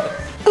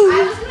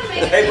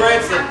 Hey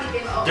Branson,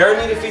 dare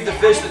me to feed the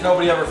fish that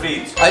nobody ever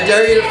feeds. I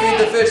dare you to feed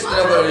the fish that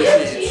nobody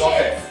feeds.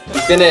 Okay.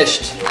 You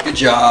finished. Good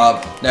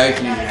job. Now you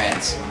can use your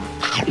hands.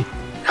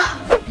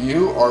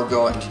 You are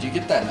going. Did you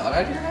get that knot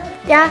out of your hair?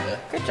 Yeah.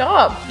 Good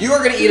job. You are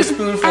going to eat a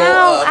spoonful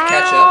of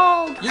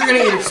ketchup. You're going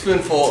to eat a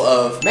spoonful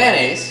of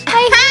mayonnaise.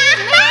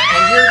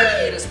 And you're going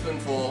to eat a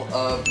spoonful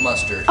of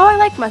mustard. Oh, I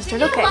like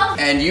mustard. Okay.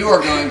 And you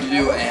are going to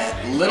do a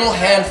little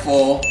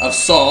handful of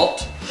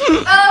salt.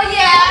 Oh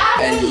yeah.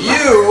 And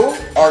you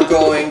are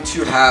going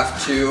to have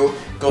to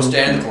go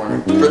stand in the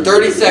corner for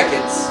 30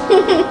 seconds.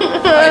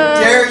 I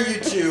dare you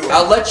to.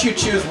 I'll let you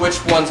choose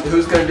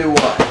who's going to do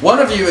what. One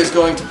of you is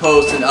going to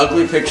post an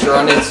ugly picture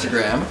on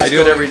Instagram. I do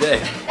it every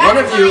day. One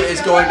of you is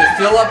going to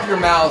fill up your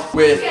mouth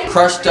with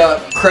crushed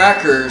up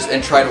crackers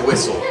and try to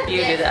whistle.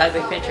 You do the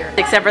ugly picture.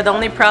 Except for the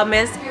only problem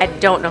is I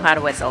don't know how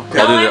to whistle.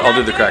 I'll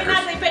do the crackers.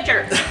 An ugly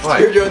picture.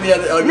 You're doing the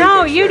other ugly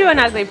No, picture. you do an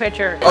ugly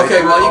picture.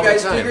 Okay, while you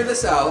guys figure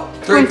this out,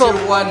 3, 2,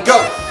 1,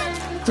 go.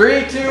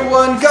 3, 2,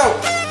 1,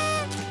 go.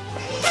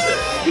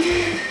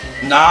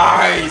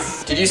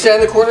 Nice. Did you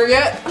stand in the corner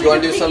yet? Do you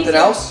want to do something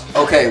else?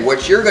 Okay,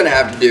 what you're going to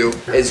have to do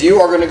is you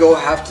are going to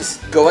have to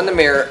go in the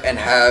mirror and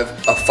have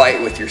a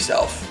fight with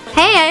yourself.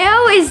 Hey, I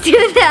always do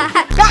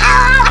that.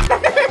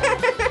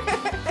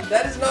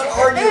 That is not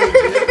arguing.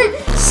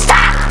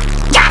 Stop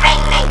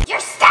jumping me. You're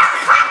still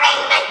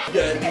clapping me.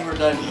 Yeah, I think we're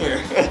done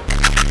here.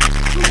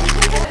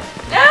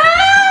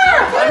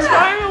 I'm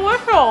trying to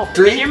whistle.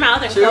 3, In your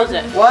mouth and 2, close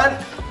it. 1,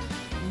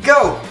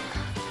 go.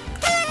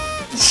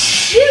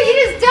 Dude, you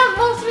just dumped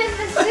most of it in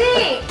the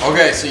sink.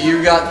 Okay, so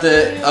you got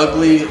the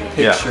ugly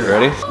picture. Yeah,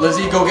 ready?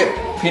 Lizzie, go get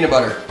peanut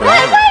butter.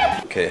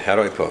 Okay, how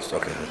do I post?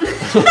 Okay.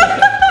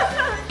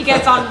 He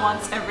gets on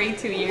once every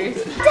 2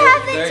 years. Have There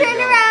they you turn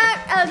go.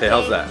 around? Okay,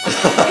 how's that?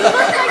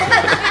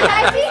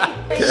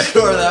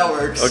 Sure, that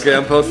works. Okay,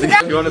 I'm posting.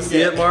 You want to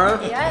see it, Mara?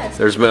 Yes.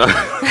 There's my.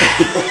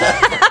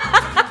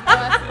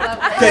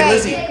 Okay,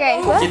 Lizzie,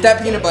 Great. get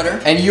that peanut butter,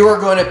 and you are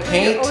going to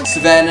paint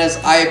Savannah's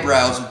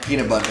eyebrows with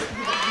peanut butter.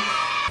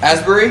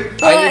 Asbury,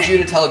 I need you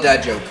to tell a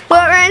dad joke.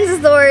 What rhymes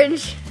with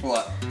orange?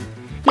 What?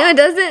 No, it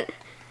doesn't.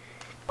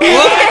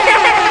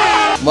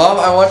 Mom,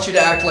 I want you to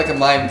act like a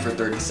mime for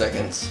 30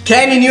 seconds.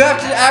 Canyon, you have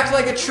to act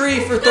like a tree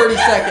for 30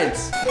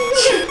 seconds.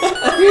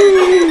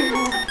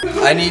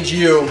 I need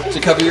you to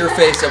cover your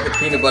face up with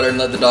peanut butter and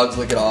let the dogs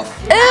lick it off.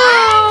 Ew.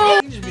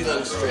 You can just be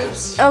little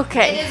strips.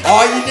 Okay.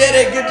 Oh, you did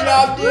it. Good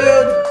job,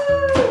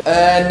 dude.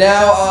 And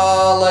now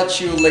I'll let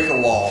you lick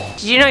a wall.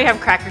 Did you know you have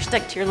crackers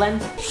stuck to your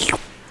lens?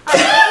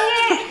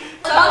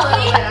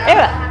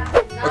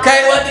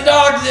 Okay, let the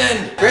dogs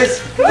in.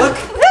 Chris, look.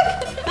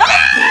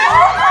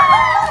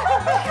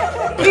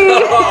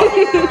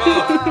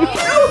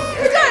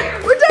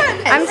 We're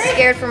done. I'm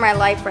scared for my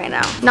life right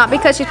now. Not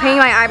because she's painting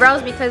my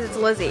eyebrows, because it's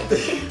Lizzie.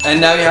 And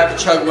now you have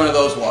to chug one of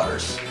those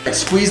waters. Like,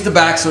 squeeze the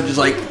back so it just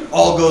like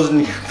all goes in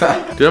your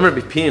back. Dude, I'm gonna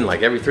be peeing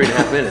like every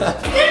 3.5 minutes.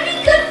 It's gonna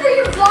be good for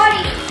your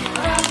body.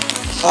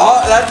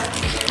 Oh,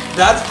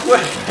 that's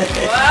quick.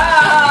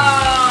 Wow.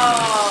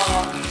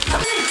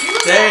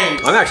 Dang.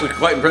 I'm actually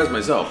quite impressed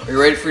myself. Are you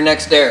ready for your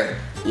next dare?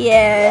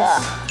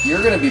 Yes.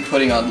 You're gonna be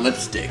putting on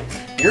lipstick.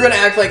 You're gonna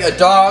act like a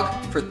dog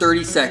for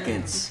 30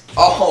 seconds.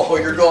 Oh,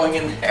 you're going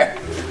in there.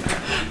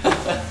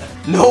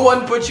 No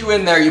one put you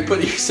in there, you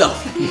put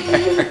yourself in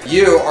there.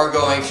 You are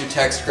going to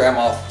text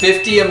Grandma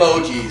 50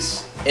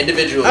 emojis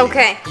individually.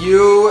 Okay.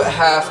 You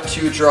have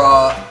to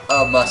draw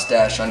a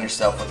mustache on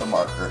yourself with a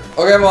marker.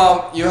 Okay,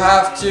 Mom, you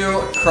have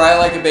to cry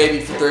like a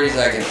baby for 30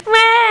 seconds.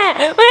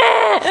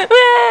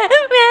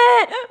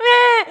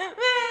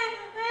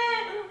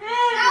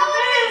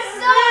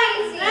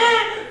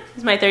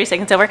 Is my 30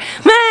 seconds over?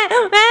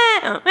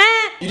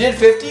 You did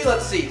 50?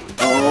 Let's see.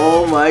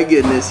 Oh my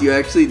goodness, you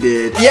actually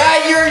did.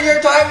 Yeah, your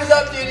time is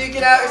up, dude. You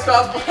can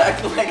stop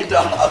acting like a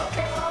dog.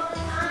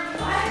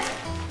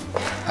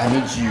 I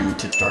need you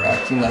to start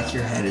acting like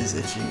your head is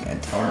itching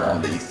and tell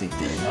Mom that you think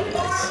that you have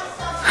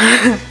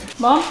lice.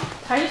 Mom,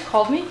 Ty just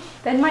called me.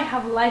 That might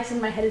have lice and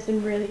my head has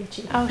been really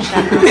itchy. Oh,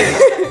 shut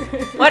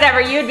up.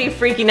 Whatever, you'd be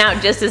freaking out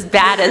just as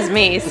bad as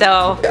me,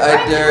 so.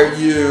 I dare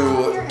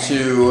you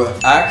to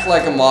act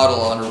like a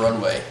model on a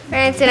runway.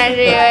 Branson, I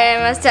drew a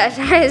mustache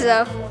on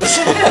myself.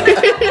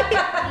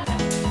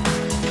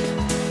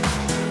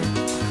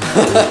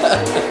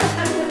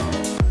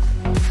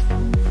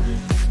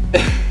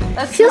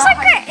 That Feels like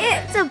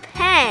it's a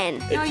pen.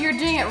 No, you're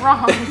doing it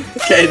wrong.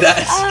 Okay,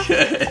 that's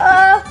good.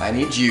 I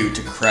need you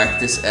to crack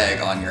this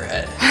egg on your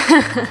head.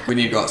 We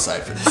need to go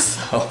outside for this.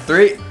 So,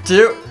 3,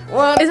 2,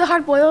 1. Is it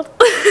hard boiled?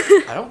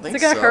 I don't think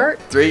so. Is it gonna hurt?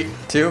 3,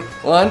 2,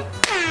 1.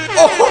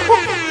 Oh,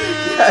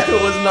 yeah,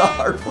 it was not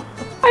hard.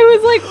 I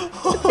was like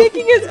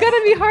thinking it's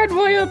gonna be hard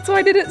boiled, so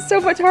I did it so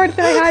much harder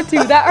than I had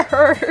to. That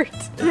hurt.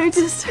 And I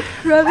just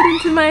rub it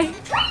into my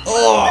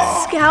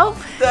scalp.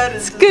 That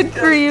is It's good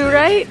for you,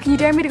 right? Can you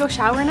dare me to go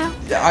shower now?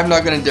 Yeah, I'm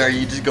not gonna dare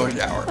you, just go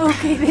shower.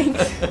 Okay,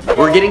 thanks.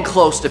 We're getting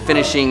close to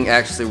finishing.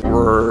 Actually,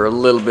 we're a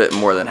little bit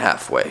more than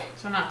halfway.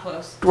 So not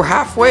close. We're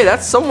halfway,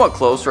 that's somewhat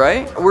close,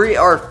 right? We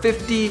are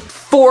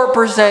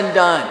 54%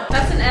 done.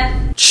 That's an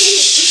F.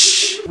 Shh.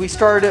 We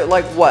started at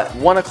like what,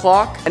 1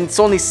 o'clock? And it's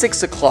only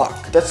 6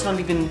 o'clock. That's not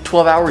even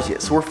 12 hours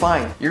yet, so we're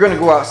fine. You're gonna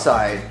go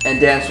outside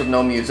and dance with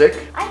no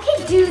music. I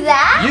can do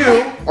that.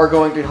 You are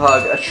going to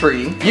hug a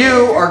tree.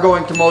 You are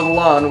going to mow the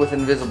lawn with an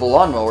invisible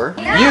lawnmower.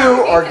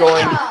 You are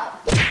going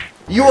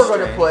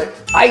to put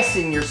ice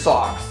in your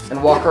socks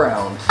and walk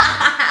around.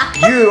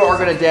 You are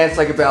going to dance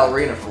like a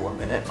ballerina for 1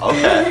 minute.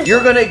 Okay.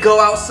 You're going to go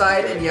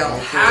outside and yell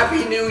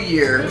Happy New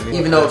Year,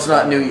 even though it's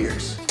not New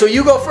Year's. So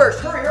you go first.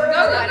 Hurry, hurry,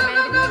 hurry.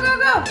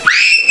 Go.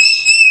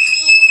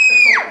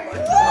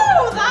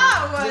 Oh,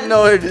 that was. Didn't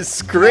know it to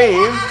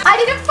scream. I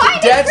didn't find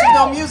it. Dance with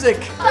no music.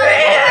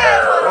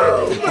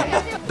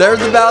 There's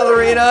the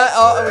ballerina.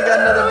 Oh, we got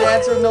another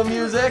dancer with no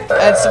music.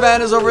 And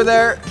Savannah's over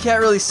there. You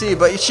can't really see,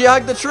 but she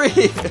hugged the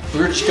tree.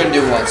 We're just gonna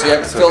do one, so you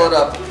have to fill it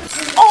up.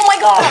 Oh my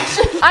gosh!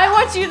 I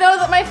want you to know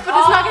that my foot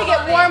is not gonna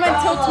get warm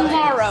until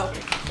tomorrow.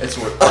 It's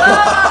worth.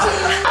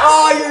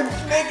 Oh, you're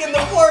making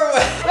the floor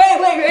wet.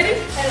 Wait, ready?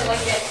 I don't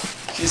like it.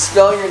 She's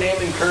spelling your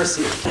name in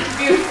cursive.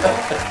 Beautiful.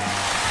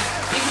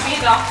 You can be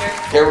a doctor.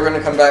 Okay, we're gonna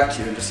come back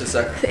to you in just a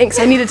second. Thanks,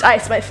 I needed to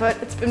ice my foot.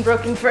 It's been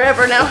broken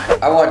forever now.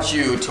 I want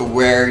you to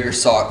wear your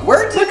sock.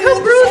 Where did Look you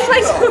how bruised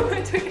my go? foot.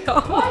 I took it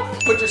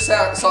off. Put your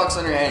socks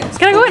on your hands.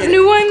 Can I go get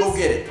new ones? Go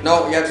get it.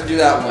 No, you have to do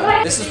that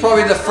one. This is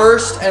probably the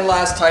first and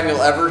last time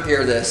you'll ever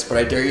hear this, but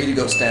I dare you to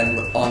go stand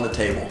on the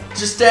table.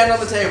 Just stand on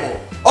the table.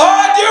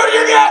 Oh, dude,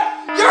 you're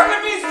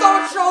gonna be so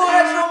much trouble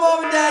after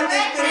Mom and Dad in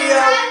this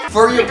video.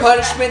 For your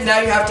punishment, now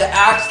you have to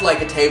act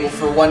like a table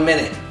for 1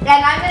 minute.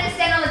 Then I'm gonna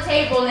stand on the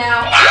table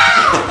now.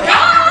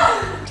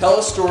 Tell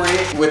a story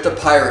with a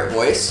pirate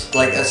voice,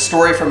 like a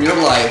story from your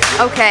life,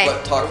 Okay.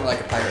 but talking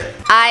like a pirate.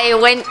 I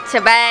went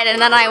to bed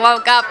and then I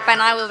woke up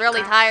and I was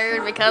really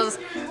tired because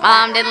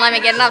Mom didn't let me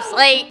get enough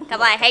sleep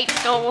because I hate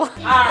school.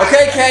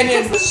 Okay,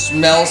 Canyon,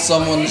 smell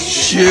someone's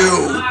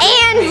shoe.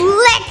 And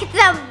lick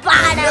the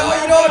bottom. No,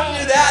 you don't have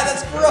to do that.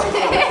 That's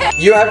gross.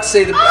 You have to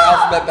say the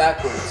alphabet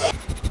backwards.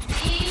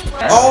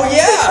 Oh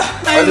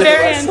yeah! I'm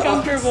very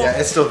uncomfortable. Yeah,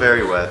 it's still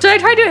very wet. Should I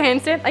try to do a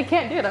handstand? I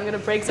can't do it. I'm gonna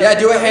break something. Yeah,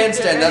 do a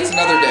handstand. That's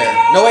another dare.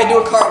 No, wait, do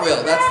a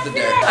cartwheel. That's the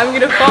dare. I'm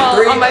gonna fall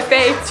 3, on my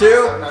face. 2,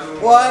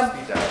 1,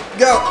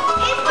 go.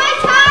 It's my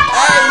time!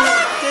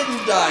 Hey, you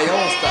didn't die. You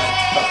almost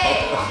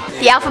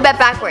died. The alphabet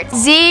backwards.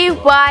 Z,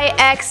 Y,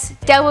 X,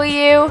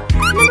 W.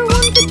 Number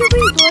 1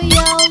 victory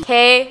royale.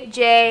 K,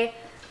 J.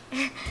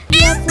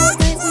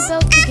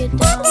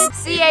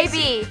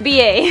 C-A-B.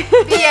 BA.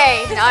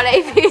 B-A, not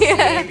A-B.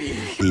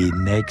 The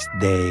next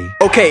day.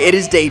 Okay, it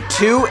is day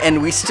 2,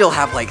 and we still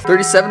have like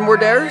 37 more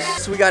dares,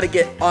 so we got to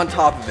get on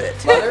top of it.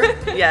 Mother,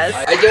 Yes.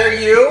 I dare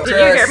you Did to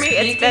you hear me? It's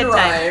speak and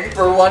bedtime. rhyme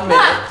for 1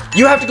 minute.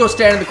 You have to go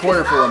stand in the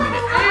corner for 1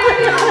 minute.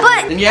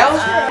 But Danielle,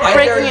 I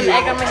dare Breaking you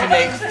an egg on my to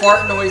make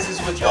fart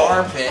noises with your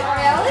armpit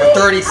for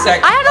 30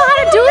 seconds. I don't know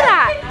how to do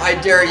that. I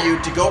dare you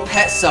to go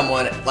pet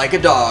someone like a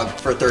dog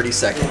for 30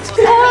 seconds.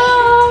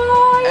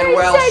 Oh, And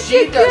while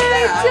she does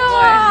that,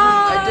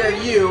 I dare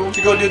you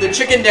to go do the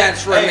chicken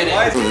dance for a minute.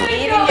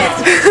 Eating it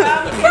too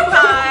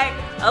high.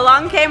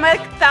 Along came a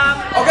thumb.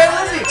 Okay,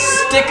 Lizzie,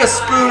 stick a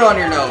spoon on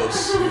your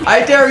nose.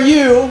 I dare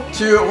you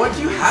to, what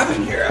do you have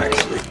in here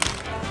actually?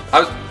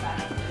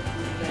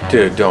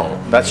 Dude,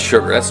 don't. That's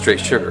sugar. That's straight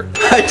sugar.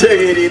 I dare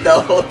you to eat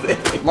the whole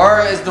thing.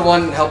 Mara is the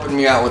one helping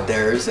me out with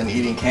dares and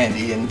eating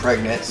candy and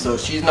pregnant, so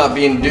she's not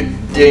being dares.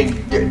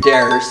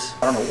 I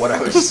don't know what I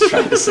was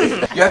trying to say.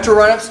 You have to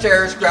run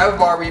upstairs, grab a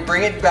Barbie,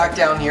 bring it back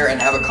down here, and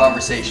have a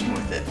conversation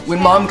with it. When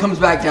mom comes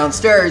back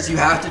downstairs, you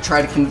have to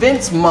try to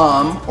convince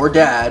mom or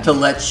dad to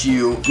let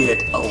you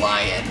get a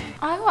lion.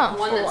 I want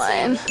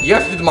one. You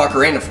have to do the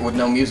Macarena with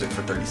no music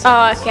for 30 seconds.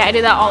 Oh, okay. I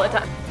do that all the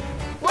time.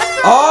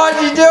 Oh,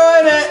 she's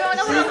doing it!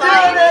 She's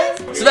doing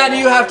it! Savannah,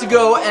 you have to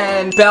go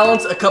and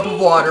balance a cup of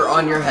water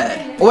on your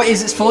head. Oh, wait,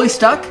 is it fully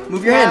stuck?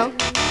 Move your hand.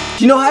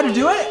 Do you know how to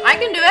do it? I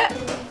can do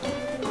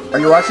it. Are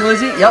you watching,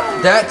 Lizzie?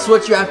 Yep, that's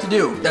what you have to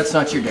do. That's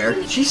not your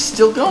dare. She's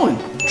still going.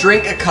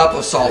 Drink a cup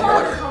of salt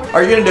water.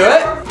 Are you gonna do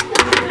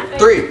it?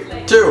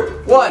 3,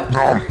 2, 1. Oh,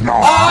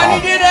 and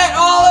you did it!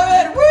 All of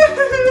it!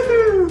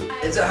 Woo!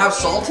 Does it have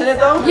salt in it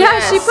though? Yeah,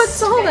 she put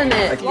salt in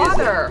it.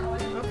 Water.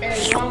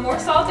 Okay, you want more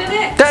salt in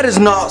it? That is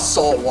not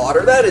salt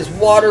water. That is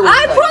water with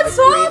I like put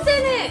salt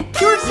in it.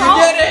 Pure salt.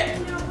 You did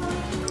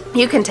it!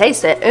 You can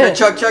taste it. Yeah,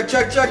 chug, chug,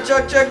 chug, chug,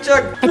 chug, chug,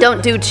 chug. I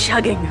don't do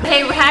chugging.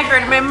 Hey,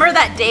 Hagrid, remember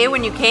that day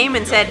when you came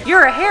and said,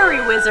 you're a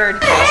hairy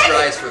wizard? Cross your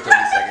eyes for 30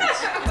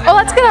 seconds. Oh,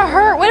 that's gonna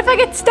hurt. What if I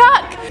get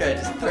stuck? Okay,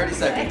 just 30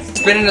 seconds.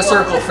 Spin in a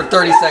circle for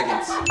 30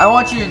 seconds. I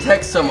want you to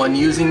text someone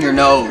using your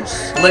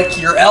nose. Lick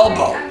your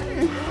elbow.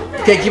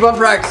 Okay, keep on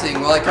practicing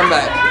while I come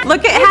back.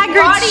 Look at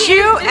Hagrid's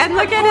shoe and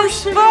look at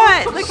his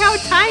foot. Look how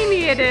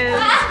tiny it is.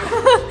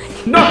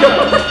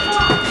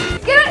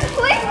 Get it,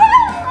 please.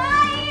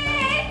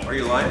 Are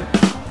you lying?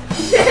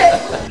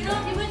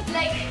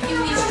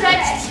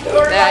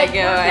 There you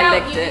go. I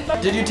licked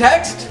it. Did you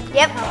text?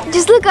 Yep.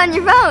 Just look on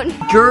your phone.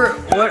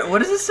 What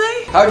does it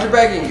say? How'd your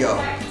bagging go?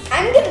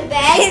 I'm gonna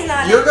beg.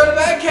 You're gonna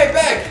bag? Okay,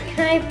 bag.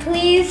 Can I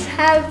please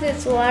have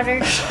this water?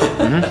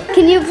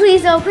 Can you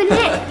please open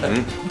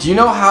it? Do you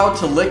know how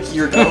to lick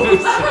your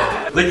nose?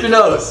 Lick your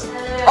nose.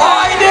 Oh,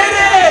 I did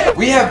it!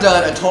 We have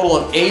done a total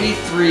of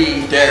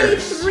 83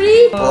 dares.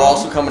 83? We're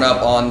also coming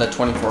up on the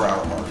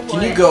 24-hour mark.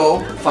 Can you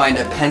go find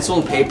a pencil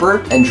and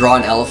paper and draw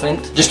an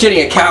elephant? Just kidding,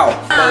 a cow.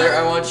 Mother,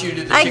 I want you to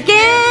do the chicken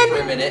dance for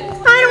a minute. I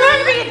don't want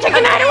to be a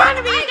chicken. I don't want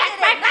to be a chicken.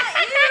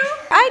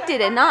 I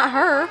did it, not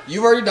her.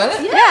 You've already done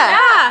it?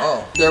 Yeah.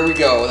 Oh, there we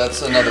go.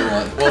 That's another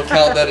one. We'll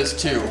count that as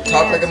 2.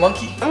 Talk like a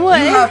monkey. What?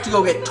 You have to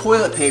go get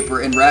toilet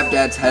paper and wrap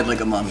Dad's head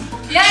like a mummy.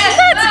 Yes,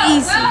 That's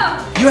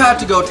easy. You have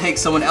to go take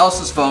someone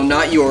else's phone,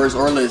 not yours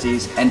or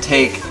Lizzie's, and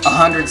take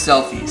 100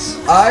 selfies.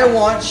 I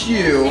want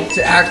you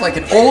to act like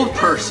an old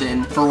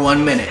person for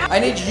 1 minute. I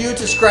need you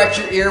to scratch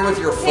your ear with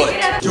your foot.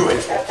 Do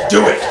it.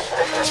 Do it.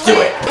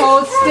 Do it.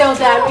 Hold still,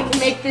 Dad. We can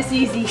make this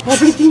easy.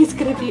 Everything is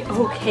gonna be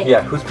okay.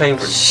 Yeah, who's paying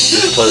for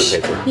this toilet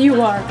paper?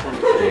 You are.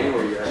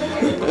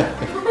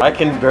 I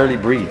can barely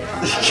breathe.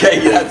 Okay,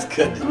 that's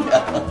good.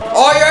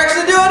 Oh, you're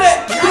actually doing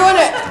it. You're doing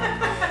it.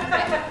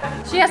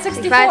 She has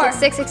 64. 65,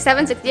 66,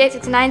 67, 68,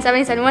 69,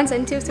 70, 71,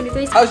 72,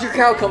 73. How's your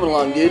cow coming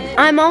along, dude?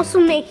 I'm also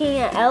making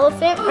an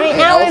elephant right An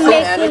now.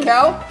 elephant and a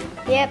cow?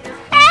 Yep.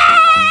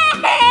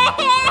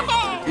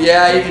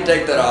 Yeah, you can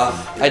take that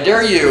off. I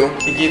dare you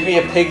to give me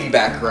a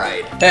piggyback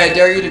ride. Hey, I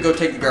dare you to go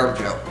take the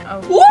garbage out.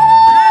 Woo!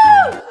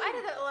 I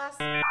did that last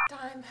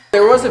time.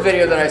 There was a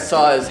video that I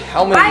saw is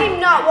how many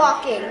not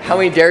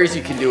walking. dares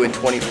you can do in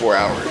 24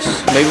 hours.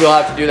 Maybe we'll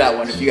have to do that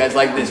one if you guys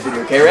like this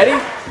video. Okay, ready?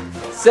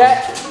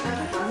 Set,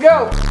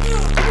 go.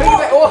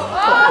 Piggyback. Oh.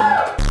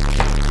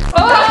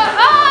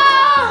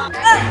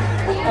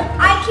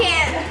 I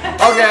can't.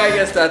 Okay, I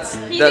guess that's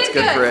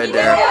good for a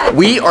dare.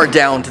 We are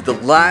down to the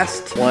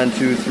last 1,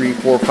 2, 3,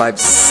 4, 5,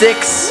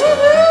 6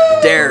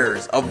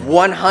 dares of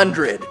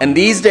 100. And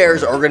these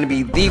dares are gonna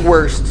be the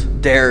worst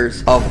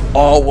dares of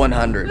all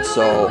 100.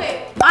 So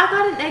I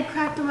got an egg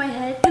cracked on my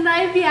head. Can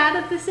I be out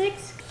of the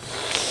 6?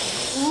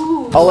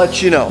 I'll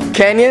let you know.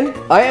 Canyon,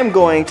 I am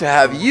going to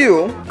have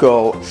you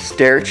go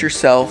stare at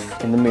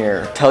yourself in the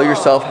mirror. Tell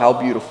yourself how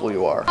beautiful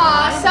you are.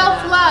 Aw,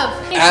 self-love.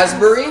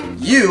 Asbury,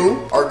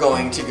 you are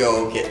going to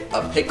go get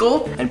a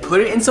pickle and put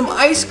it in some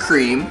ice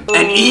cream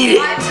and eat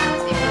it.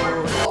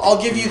 I'll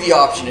give you the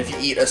option if you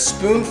eat a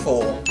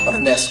spoonful of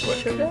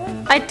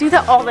Nesquik. I do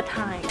that all the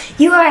time.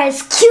 You are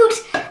as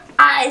cute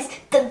as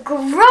the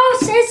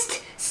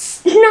grossest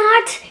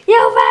snot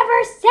you've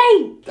ever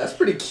seen. That's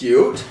pretty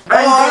cute.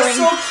 Oh,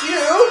 so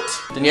cute.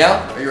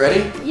 Danielle, are you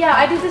ready? Yeah,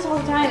 I do this all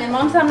the time, and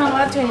Mom said I'm not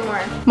allowed to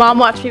anymore. Mom,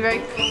 watch me very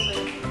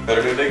closely.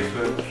 Better do big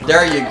spoon.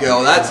 There you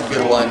go. That's a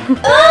good one.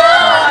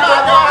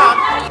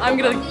 I'm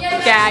gonna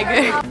gag.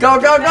 Go,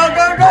 go, go,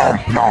 go, go.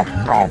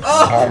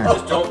 Oh.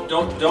 Just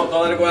don't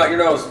let it go out your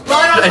nose.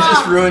 I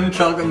just ruined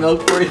chocolate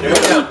milk for you.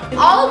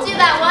 I'll do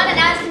that one and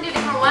Alice can do a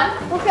different one.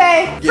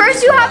 Okay.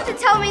 First you have to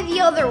tell me the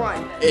other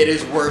one. It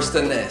is worse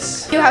than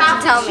this. You have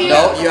to tell me.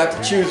 No, you have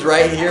to choose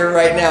right here,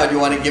 right now. Do you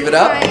want to give it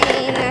up?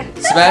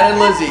 Savannah and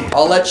Lizzie,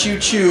 I'll let you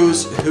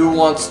choose who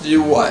wants to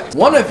do what.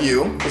 One of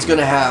you is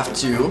gonna have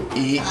to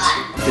eat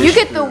fish. You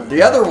get the- food.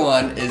 The other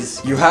one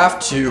is you have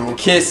to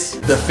kiss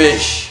the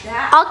fish.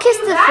 I'll kiss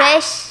the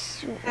fish.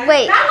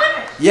 Wait.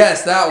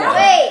 Yes, that one.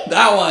 Wait.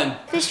 That one.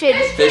 Fish food.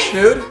 Fish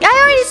food? I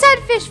already said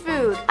fish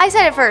food. I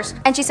said it first.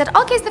 And she said,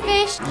 I'll kiss the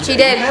fish. She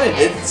did. You kinda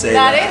did say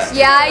that.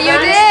 Yeah, you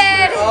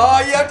did. Oh,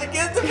 you have to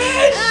kiss the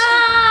fish.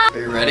 Are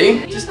you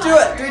ready? Just do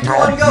it. 3, 2,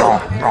 1, go.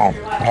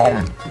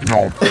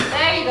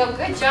 There you go.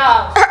 Good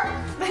job. You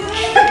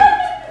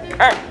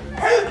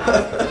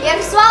have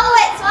to swallow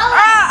it. Swallow it.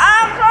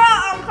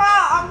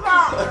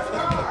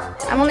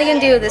 I'm only gonna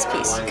do this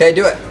piece. Okay,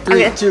 do it.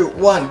 3, Okay. 2,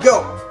 1,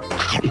 go.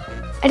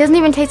 It doesn't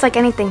even taste like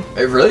anything.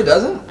 It really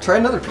doesn't? Try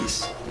another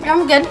piece.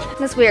 I'm good.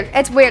 That's weird.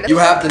 It's weird. You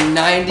have the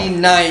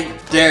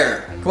 99th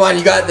dare. Come on,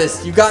 you got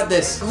this. You got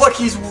this. Look,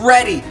 he's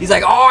ready. He's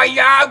like, oh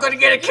yeah, I'm gonna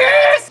get a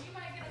kiss.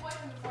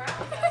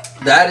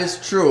 That is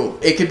true.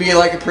 It could be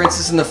like a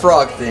Princess and the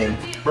Frog thing.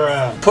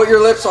 Bruh. Put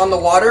your lips on the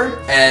water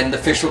and the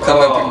fish will come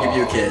up and give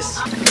you a kiss.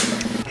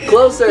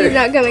 Closer. You're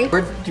not coming.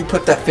 Where'd you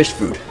put that fish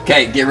food?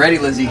 Okay, get ready,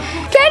 Lizzie.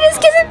 Can I just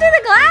kiss it through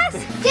the glass?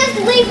 Just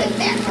leave it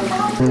there.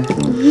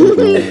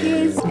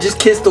 Just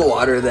kiss the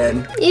water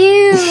then.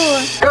 Ew.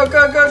 Go,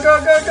 go, go, go,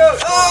 go, go.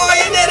 Oh,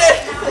 you did it.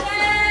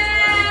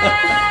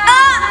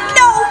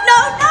 No,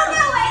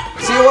 wait.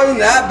 See, it wasn't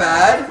that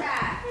bad.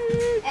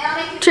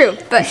 True,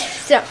 but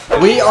still.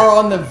 We are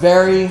on the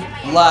very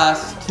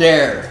last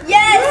dare.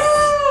 Yes!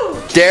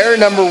 Dare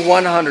number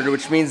 100,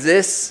 which means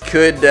this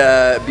could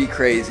be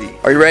crazy.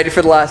 Are you ready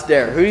for the last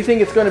dare? Who do you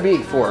think it's gonna be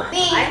for?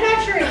 I'm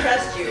not sure I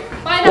trust you.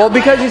 Well,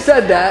 because you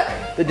said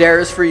that, the dare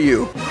is for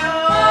you. No,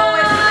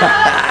 it's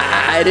not.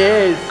 It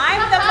is.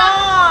 I'm the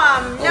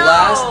mom. The No.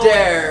 last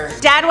dare.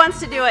 Dad wants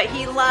to do it.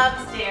 He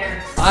loves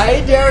dares.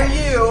 I dare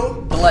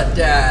you to let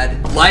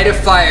Dad light a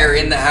fire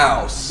in the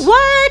house.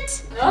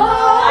 What?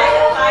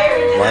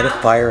 Light a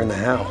fire in the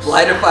house.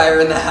 Light a fire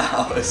in the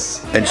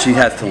house. And she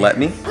has to let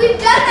me? We've done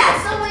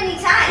that so many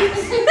times.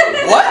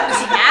 What?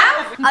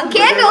 On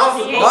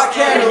candles. Not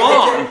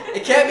candles.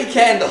 It can't be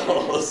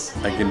candles.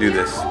 I can do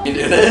this. You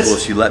do this? Will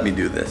she let me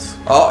do this?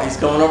 Oh, he's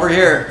going over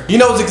here. He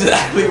knows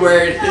exactly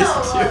where it is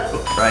too.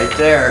 Right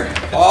there.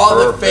 All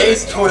the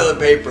face toilet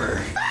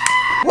paper.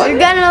 You're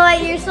gonna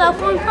light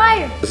yourself on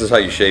fire. This is how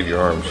you shave your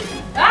arms.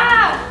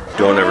 Ah!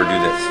 Don't ever do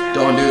this.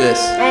 Don't do this.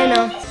 I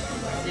know.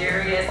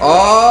 Serious.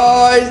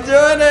 Oh, he's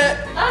doing it.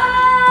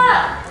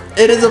 Ah!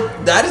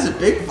 That is a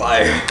big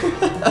fire.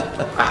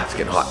 Ah, it's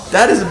getting hot.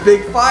 That is a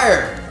big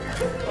fire.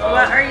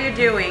 What are you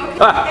doing?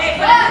 Hey,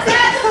 but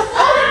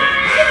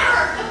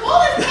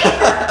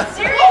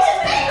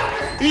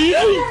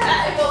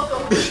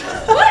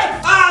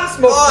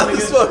Oh, the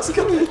smoke's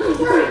coming.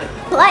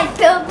 Light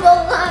the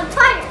bowl on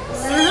fire.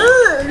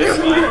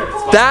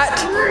 That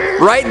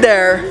right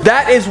there,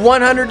 that is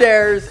 100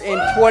 dares in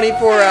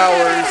 24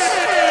 hours.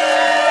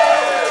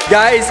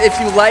 Guys, if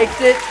you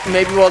liked it,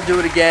 maybe we'll do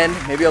it again.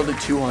 Maybe I'll do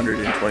 200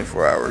 in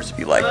 24 hours if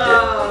you liked it.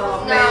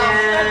 Oh,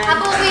 man. How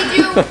about we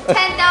do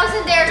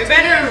 10,000 dares? We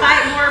better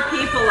invite more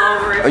people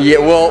over. Yeah,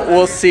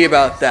 we'll see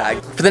about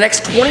that. For the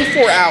next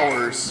 24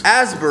 hours,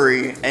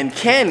 Asbury and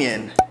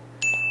Canyon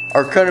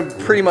are gonna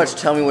pretty much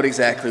tell me what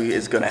exactly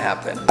is gonna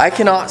happen. I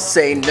cannot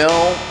say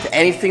no to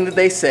anything that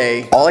they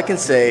say. All I can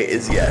say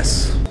is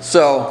yes.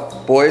 So,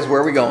 boys,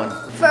 where are we going?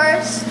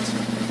 First,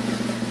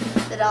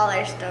 the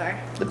dollar store.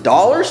 The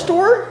dollar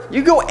store?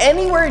 You go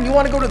anywhere and you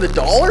want to go to the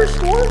dollar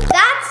store?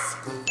 That's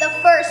the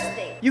first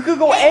thing. You could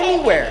go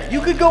anywhere.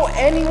 You could go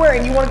anywhere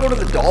and you want to go to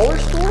the dollar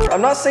store?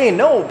 I'm not saying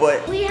no,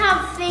 but We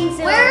have things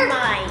in our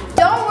mind.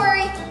 Don't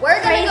worry,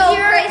 we're gonna go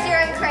crazier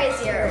and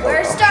crazier.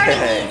 We're starting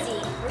easy.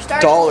 We're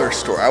starting dollar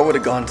store. I would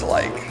have gone to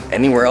like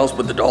anywhere else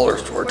but the dollar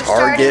store.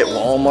 Target,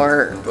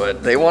 Walmart,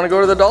 but they want to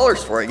go to the dollar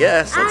store, I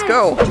guess. Let's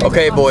go.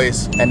 Okay,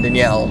 boys and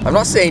Danielle. I'm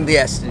not saying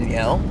yes to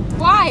Danielle.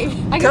 Why?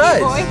 I can be a Cause.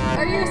 boy.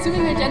 Are you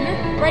assuming my gender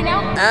right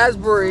now?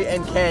 Asbury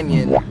and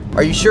Canyon,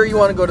 are you sure you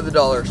want to go to the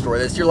dollar store?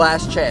 That's your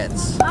last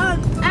chance.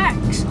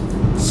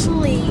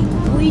 Actually,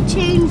 we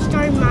changed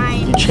our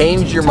mind.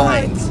 Changed your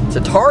minds to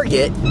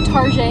Target.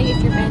 Target,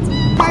 if you're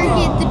fancy.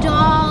 Target the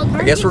dog.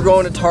 I guess we're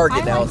going to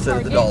Target now instead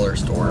of the dollar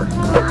store.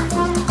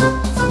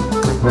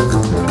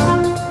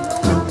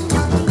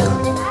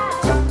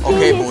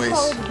 Okay,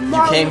 boys.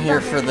 You came here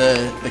for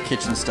the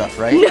kitchen stuff,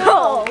 right?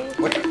 No.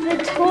 What?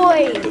 The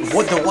toys.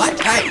 What? The what?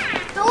 Hey.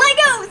 The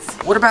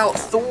Legos. What about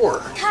Thor?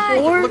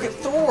 Thor? Look at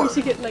Thor. You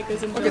should get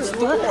Legos and Look at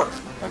Thor.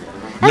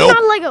 That's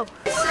not a Lego.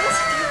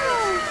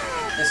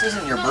 This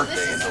isn't your birthday,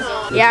 is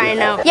it? Yeah, I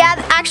know. Yeah,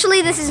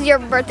 actually, this is your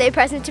birthday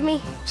present to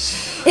me.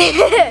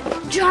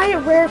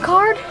 Giant rare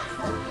card?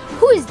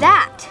 Who is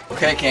that?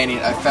 Okay, Candy,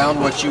 I found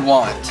what you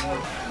want.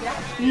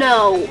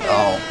 No.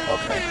 Oh,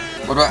 okay.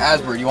 What about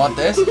Asbury? You want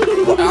this?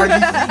 What are you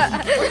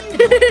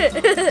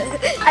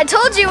I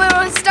told you it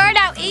would start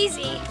out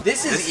easy.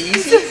 This is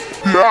easy?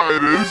 Yeah,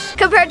 it is.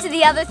 Compared to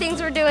the other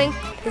things we're doing,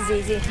 it's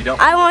easy. You don't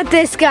I want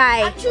this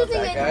guy. I'm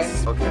choosing that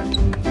guy? Okay.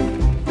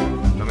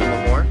 Tell me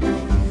one more.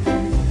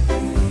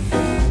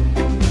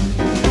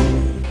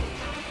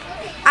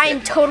 I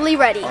am totally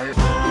ready.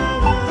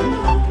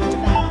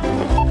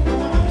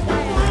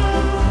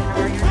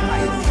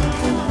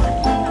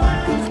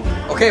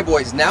 Okay,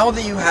 boys, now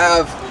that you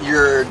have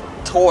your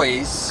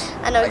toys,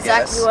 I know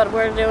exactly guess, what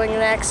we're doing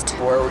next.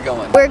 where are we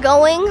going? We're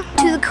going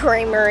to the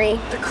creamery.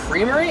 The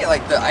creamery?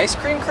 Like the ice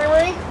cream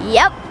creamery?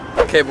 Yep.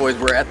 Okay, boys,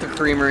 we're at the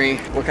creamery.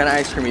 What kind of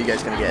ice cream are you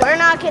guys gonna get? We're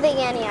not getting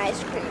any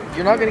ice cream.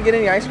 You're not gonna get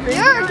any ice cream?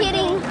 You're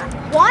getting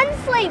one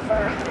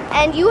flavor,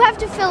 and you have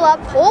to fill up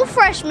whole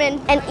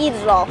freshman and eat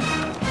it all.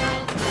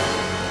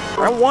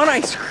 I want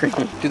ice cream.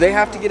 Do they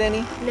have to get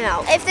any?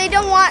 No. If they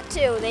don't want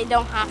to, they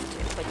don't have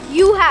to. But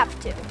you have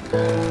to.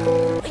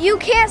 You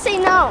can't say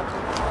no.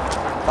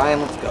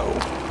 Fine, let's go.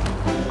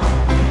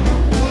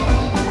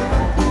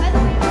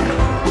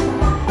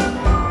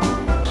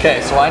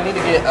 Okay, so I need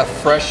to get a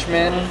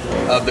freshman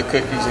of the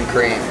cookies and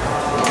cream.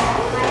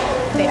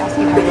 They ask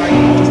you how you are,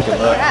 you just Good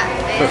luck.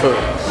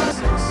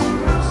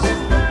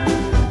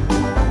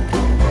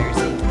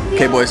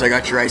 Okay, boys, I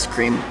got your ice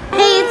cream.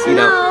 Hey, it's You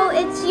know. no,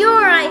 it's your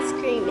ice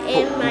cream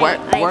and my Why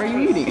ice are you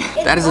cream. eating it?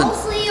 It's That is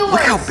mostly yours.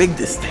 look how big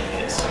this thing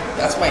is.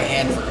 That's my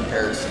hand for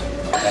comparison.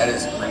 That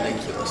is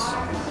ridiculous.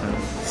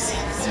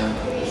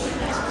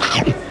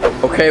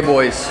 Okay,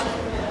 boys.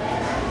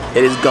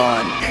 It is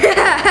gone.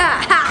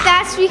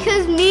 That's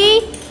because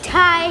me,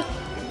 Ty,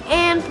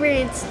 and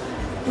Branson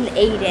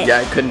ate it. Yeah,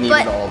 I couldn't eat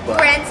it all, but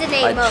Branson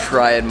ate I most.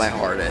 tried my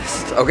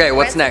hardest. Okay,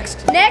 what's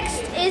next?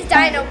 Next is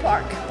Dino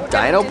Park. We're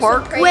gonna Dino do some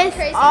Park? With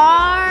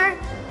our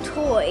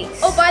toys.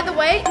 Oh, by the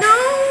way,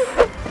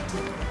 No!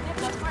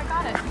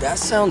 That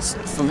sounds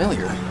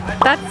familiar.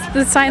 That's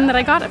the sign that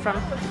I got it from.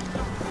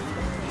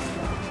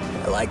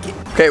 I like it.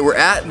 Okay, we're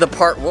at the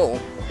park. Whoa,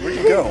 where'd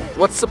you go?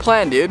 What's the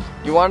plan, dude?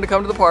 You wanted to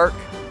come to the park.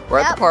 We're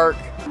at Yep. the park.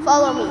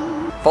 Follow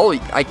me. Follow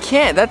you. I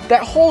can't.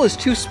 That hole is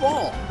too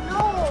small.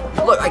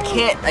 No. Look, I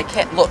can't.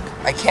 Look,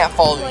 I can't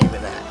follow you in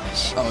that.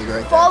 Oh, you're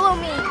right there. Follow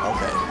me.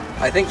 Okay.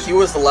 I think he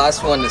was the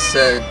last one that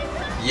said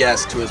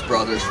yes to his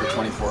brothers for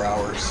 24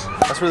 hours.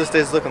 That's where this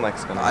day's looking like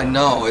it's gonna I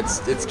know, it's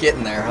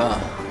getting there, huh?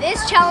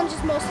 This challenge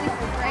is mostly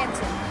for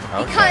Branson.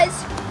 Okay.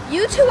 Because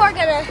you two are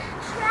gonna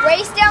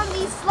race down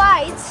these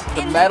slides.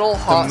 The and metal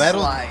hot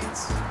metal-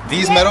 slides.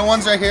 These metal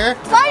ones right here?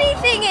 funny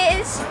thing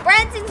is,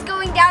 Branson's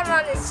going down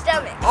on his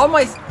stomach. Oh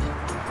my...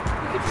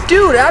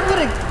 Dude, I'm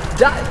gonna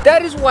die.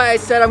 That is why I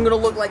said I'm gonna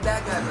look like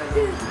that guy right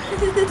here.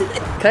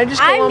 Can I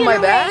just go I'm on my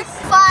gonna back? race.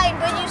 Fine,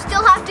 but you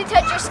still have to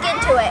touch your skin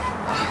to it.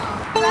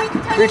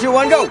 3, 2,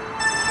 1, go!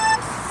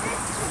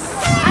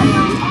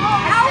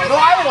 No,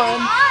 I won.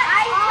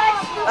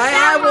 I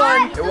had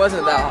one. It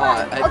wasn't that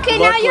hot. Okay,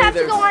 now you have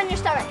to go on your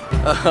stomach.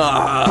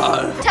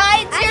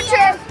 Ty, it's your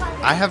turn.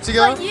 I have to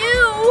go? But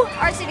you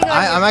are sitting on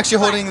I'm your actually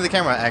butt. holding the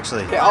camera,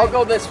 actually. Okay, I'll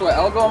go this way.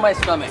 I'll go on my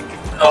stomach. 3, 2,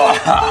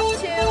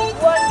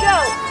 1,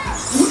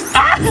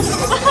 go.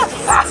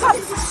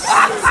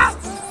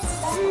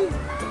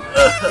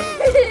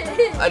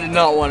 I did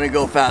not want to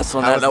go fast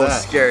on How that. That was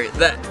was that? scary.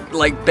 That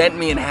like bent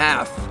me in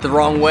half the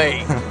wrong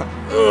way.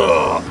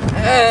 Ugh.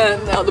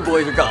 And now the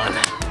boys are gone.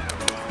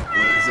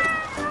 What is it?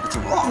 It's a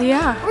rock.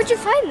 Yeah, Where'd you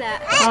find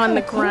that? on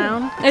the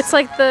ground. It's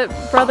like the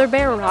Brother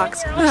Bear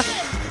rocks.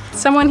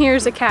 Someone here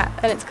is a cat,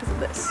 and it's because of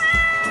this.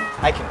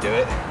 I can do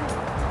it.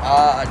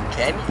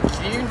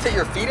 Can you even fit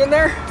your feet in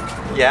there?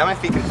 Yeah, my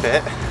feet can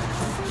fit.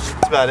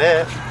 That's about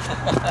it.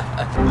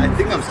 I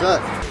think I'm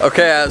stuck.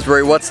 Okay,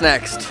 Asbury, what's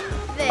next?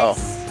 This. Oh.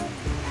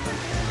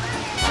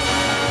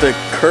 The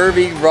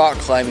curvy rock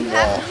climbing You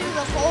have wall. to do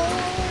the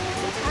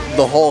whole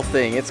The whole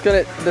thing. It's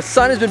gonna, the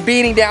sun has been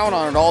beating down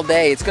on it all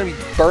day. It's gonna be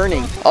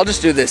burning. I'll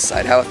just do this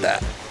side, how about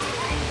that?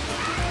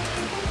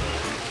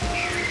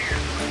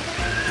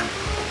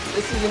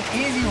 This is an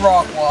easy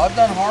rock wall. I've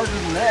done harder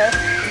than this.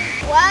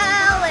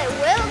 Well, it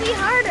will be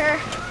harder.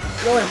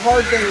 The only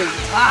hard thing is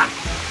it's hot.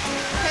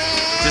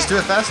 Just do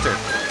it faster.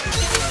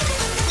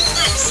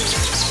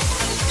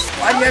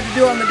 Why do you have to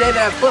do it on the day that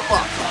I have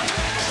flip-flops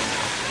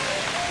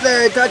on?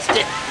 There, I touched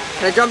it.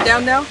 Can I jump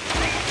down now?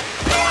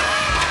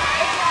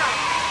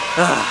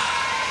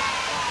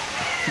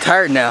 I'm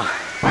tired now.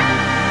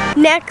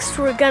 Next,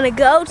 we're gonna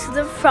go to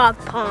the frog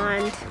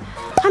pond.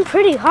 I'm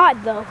pretty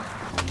hot though.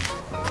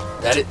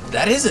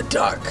 That is a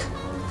duck.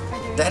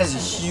 That is a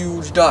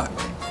huge duck.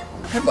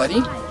 Hey,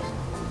 buddy.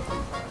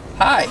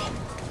 Hi.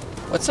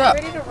 What's up?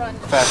 Ready to run.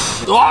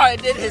 Fast. Oh,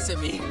 it did hiss at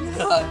me.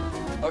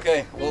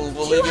 Okay, we'll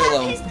leave you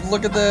alone.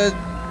 Look at the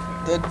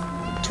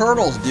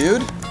turtles,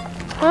 dude.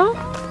 Huh?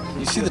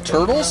 You see the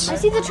turtles? I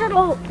see the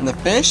turtle. And the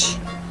fish?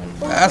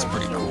 That's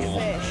pretty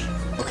cool.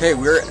 Okay,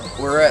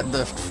 we're at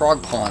the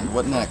frog pond.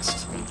 What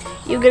next?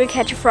 You're gonna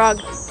catch a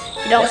frog.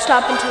 You don't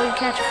stop until you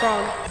catch a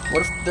frog.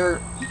 What if they're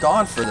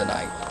gone for the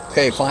night?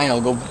 Okay, fine. I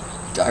will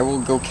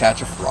go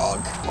catch a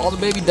frog. All the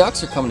baby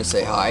ducks are coming to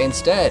say hi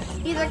instead.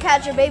 Either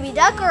catch a baby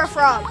duck or a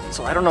frog.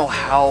 So I don't know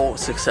how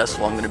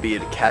successful I'm going to be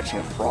at catching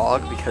a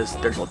frog because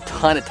there's a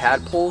ton of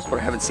tadpoles, but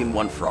I haven't seen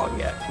one frog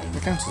yet.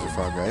 That counts as a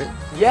frog, right?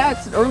 Yeah,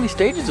 it's in early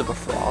stages of a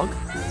frog.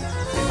 There's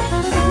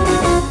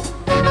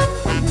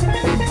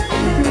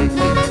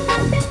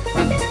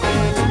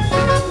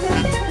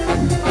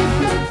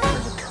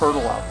a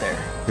turtle out there.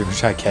 You're gonna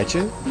try to catch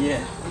it?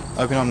 Yeah.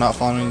 Okay, I'm not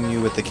following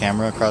you with the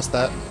camera across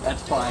that.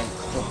 That's fine. I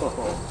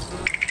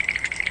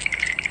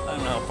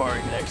don't know how far I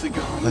can actually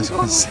go. I was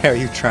gonna say, are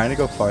you trying to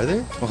go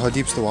farther? Well, how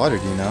deep's the water,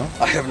 do you know?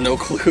 I have no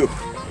clue.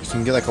 So you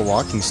can get like a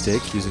walking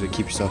stick, use it to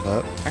keep yourself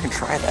up. I can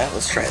try that.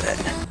 Let's try that.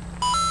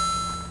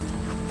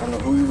 I don't know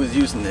who was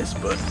using this,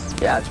 but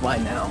yeah, it's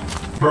mine now.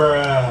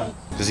 Bruh.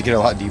 Does it get a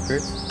lot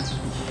deeper?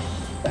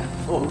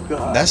 Oh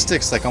god. That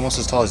stick's like almost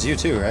as tall as you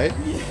too, right?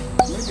 Yeah.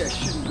 Maybe I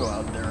shouldn't go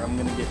out there. I'm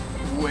gonna get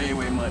way,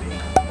 way muddy.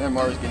 And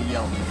Mara's gonna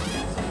yell at me for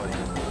somebody.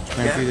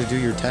 Trying for you to do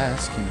your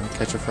task, you know,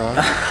 catch a frog.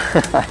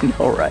 I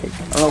know, right? I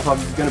don't know if I'm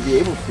gonna be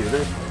able to.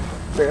 There's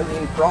barely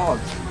any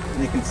frogs.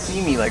 And you can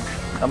see me like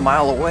a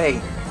mile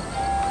away.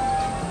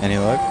 Any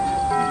luck?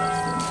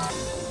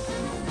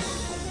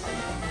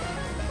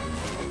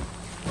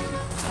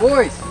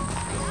 Boys!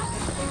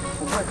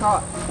 What's I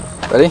caught?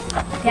 Ready?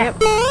 Yep.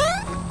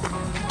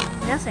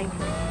 Nothing.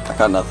 I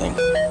caught nothing.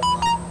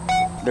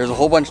 There's a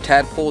whole bunch of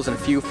tadpoles and a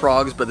few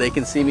frogs, but they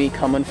can see me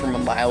coming from a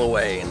mile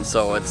away, and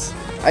so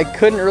I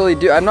couldn't really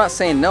do, I'm not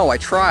saying no, I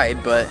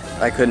tried, but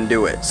I couldn't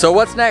do it. So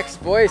what's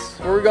next, boys?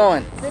 Where are we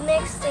going? The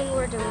next thing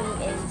we're doing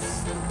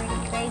is pretty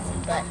crazy,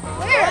 but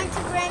we're going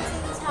to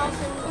Branson's house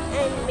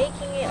and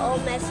making it all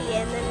messy,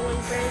 and then when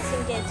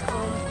Branson gets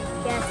home,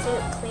 he has to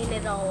clean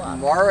it all up.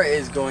 Mara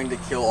is going to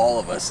kill all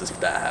of us if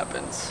that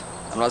happens.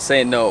 I'm not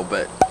saying no,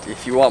 but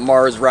if you want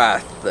Mara's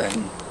wrath,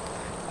 then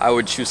I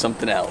would choose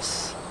something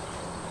else.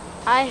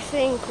 I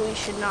think we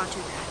should not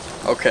do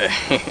that. Okay.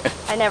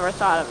 I never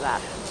thought of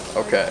that.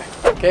 Okay.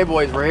 Okay,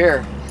 boys, we're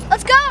here.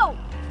 Let's go!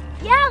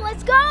 Yeah,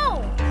 let's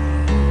go!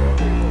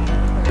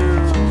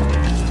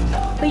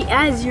 Wait,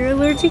 Az, you're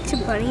allergic to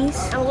bunnies?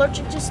 I'm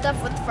allergic to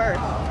stuff with fur.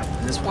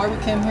 Is this why we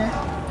came here?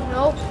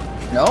 Nope.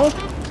 No?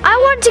 I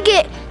want to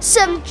get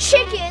some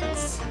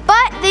chickens,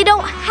 but they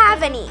don't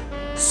have any.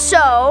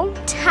 So,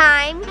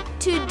 time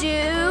to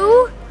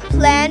do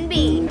Plan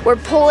B. We're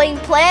pulling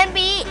Plan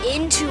B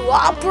into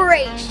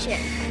operation.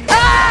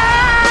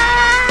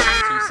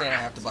 Ah! So you're saying I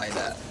have to buy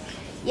that?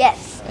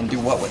 Yes. And do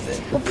what with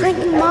it? We're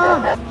pranking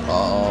Mom.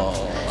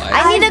 Oh,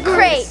 I need a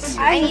crate.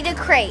 I need a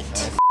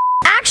crate.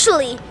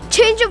 Actually,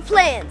 change of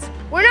plans.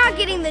 We're not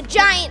getting the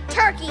giant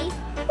turkey.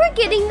 We're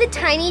getting the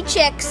tiny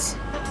chicks.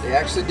 They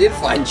actually did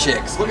find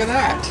chicks. Look at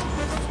that.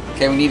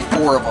 Okay, we need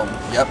 4 of them.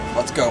 Yep,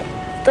 let's go.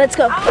 Let's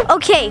go.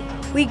 Okay,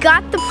 we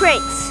got the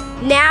pranks.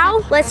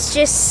 Now, let's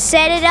just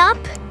set it up,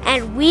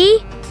 and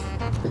we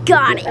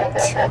got it.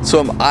 So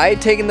am I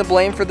taking the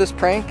blame for this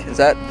prank? Is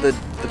that the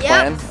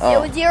plan? It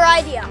was your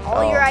idea,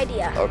 all your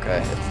idea.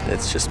 Okay,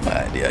 it's just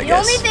my idea, I The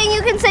guess. only thing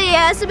you can say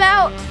yes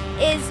about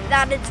is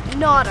that it's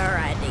not our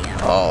idea.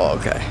 Oh,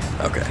 okay,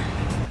 okay.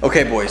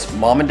 Okay, boys,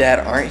 Mom and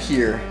Dad aren't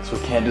here, so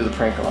we can't do the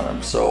prank on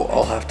them. So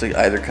I'll have to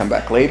either come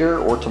back later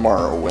or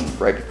tomorrow,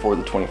 right before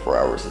the 24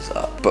 hours is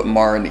up. But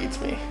Mara needs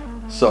me.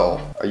 So,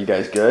 are you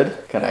guys good?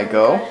 Can I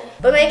go?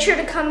 But make sure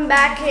to come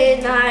back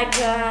in like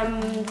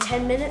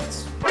 10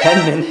 minutes.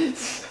 10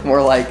 minutes?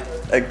 More like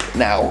an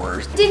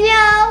hour.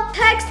 Danielle,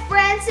 text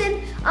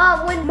Branson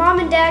when Mom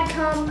and Dad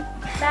come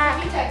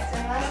back. You text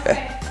him, that's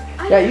okay.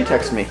 Yeah, you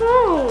text me.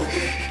 Oh.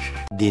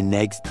 The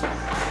next.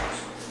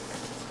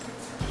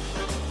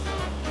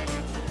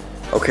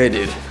 Okay,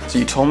 dude. So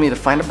you told me to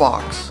find a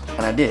box,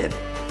 and I did.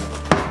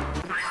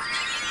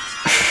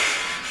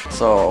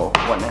 So,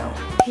 what now?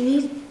 You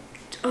need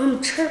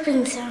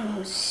chirping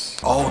sounds.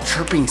 Oh,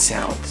 chirping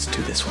sounds. Let's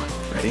do this one.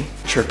 Ready?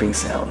 Chirping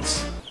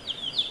sounds.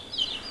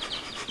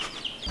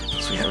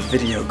 So we have a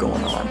video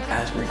going on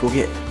as we go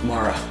get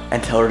Mara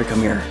and tell her to come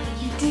here.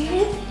 You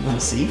did? You wanna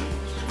see?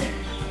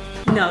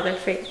 No, they're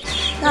fake.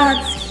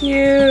 That's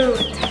cute.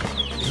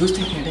 Who's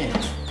taking it in?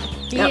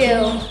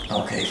 You.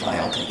 Okay, fine,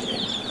 I'll take it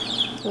in.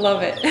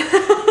 Love it.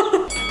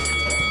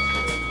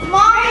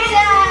 Mom and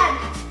Dad!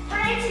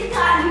 Branson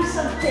got you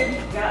something.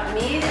 Got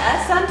me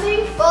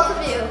something? Both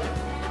of you.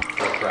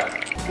 Crap.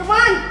 Come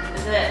on.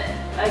 Is it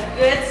a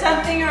good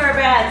something or a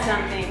bad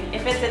something?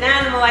 If it's an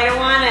animal, I don't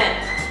want it.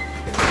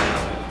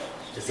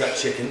 Is that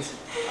chickens?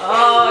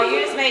 Oh,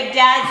 you just made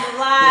Dad's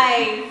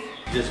life.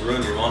 You just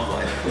ruined your mom's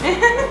life.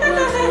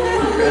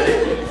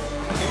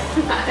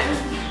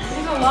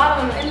 There's a lot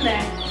of them in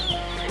there.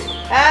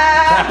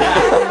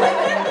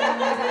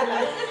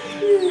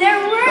 There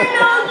were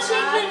no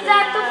chickens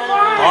at the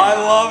farm. I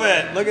love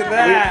it. Look at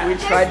that. We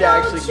tried to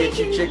actually get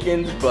you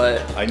chickens,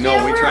 but I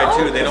know, we tried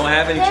too. They don't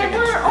have any chickens.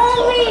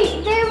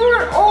 They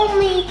were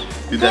only.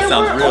 Dude, that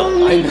sounds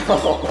real. I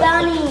know.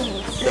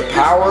 Bunnies. The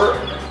power.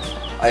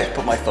 I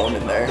put my phone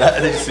in there.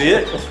 Did you see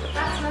it?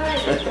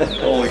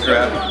 Holy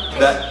crap.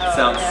 That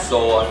sounds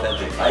so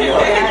authentic. I know.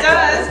 It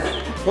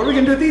does. What are we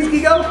gonna do with these,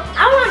 Gigo?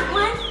 I want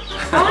one.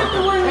 I want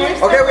the one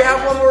there. Okay, we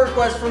have one more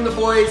request from the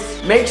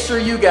boys. Make sure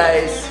you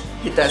guys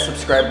hit that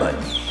subscribe button.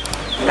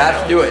 You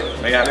have to do it.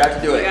 You have to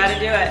do You it. gotta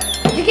do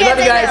it. You We love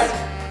you say guys. no.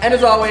 And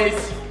as always,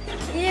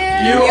 You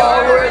you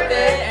are worth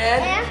it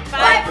and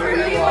fight for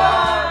who you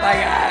are. bye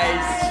guys.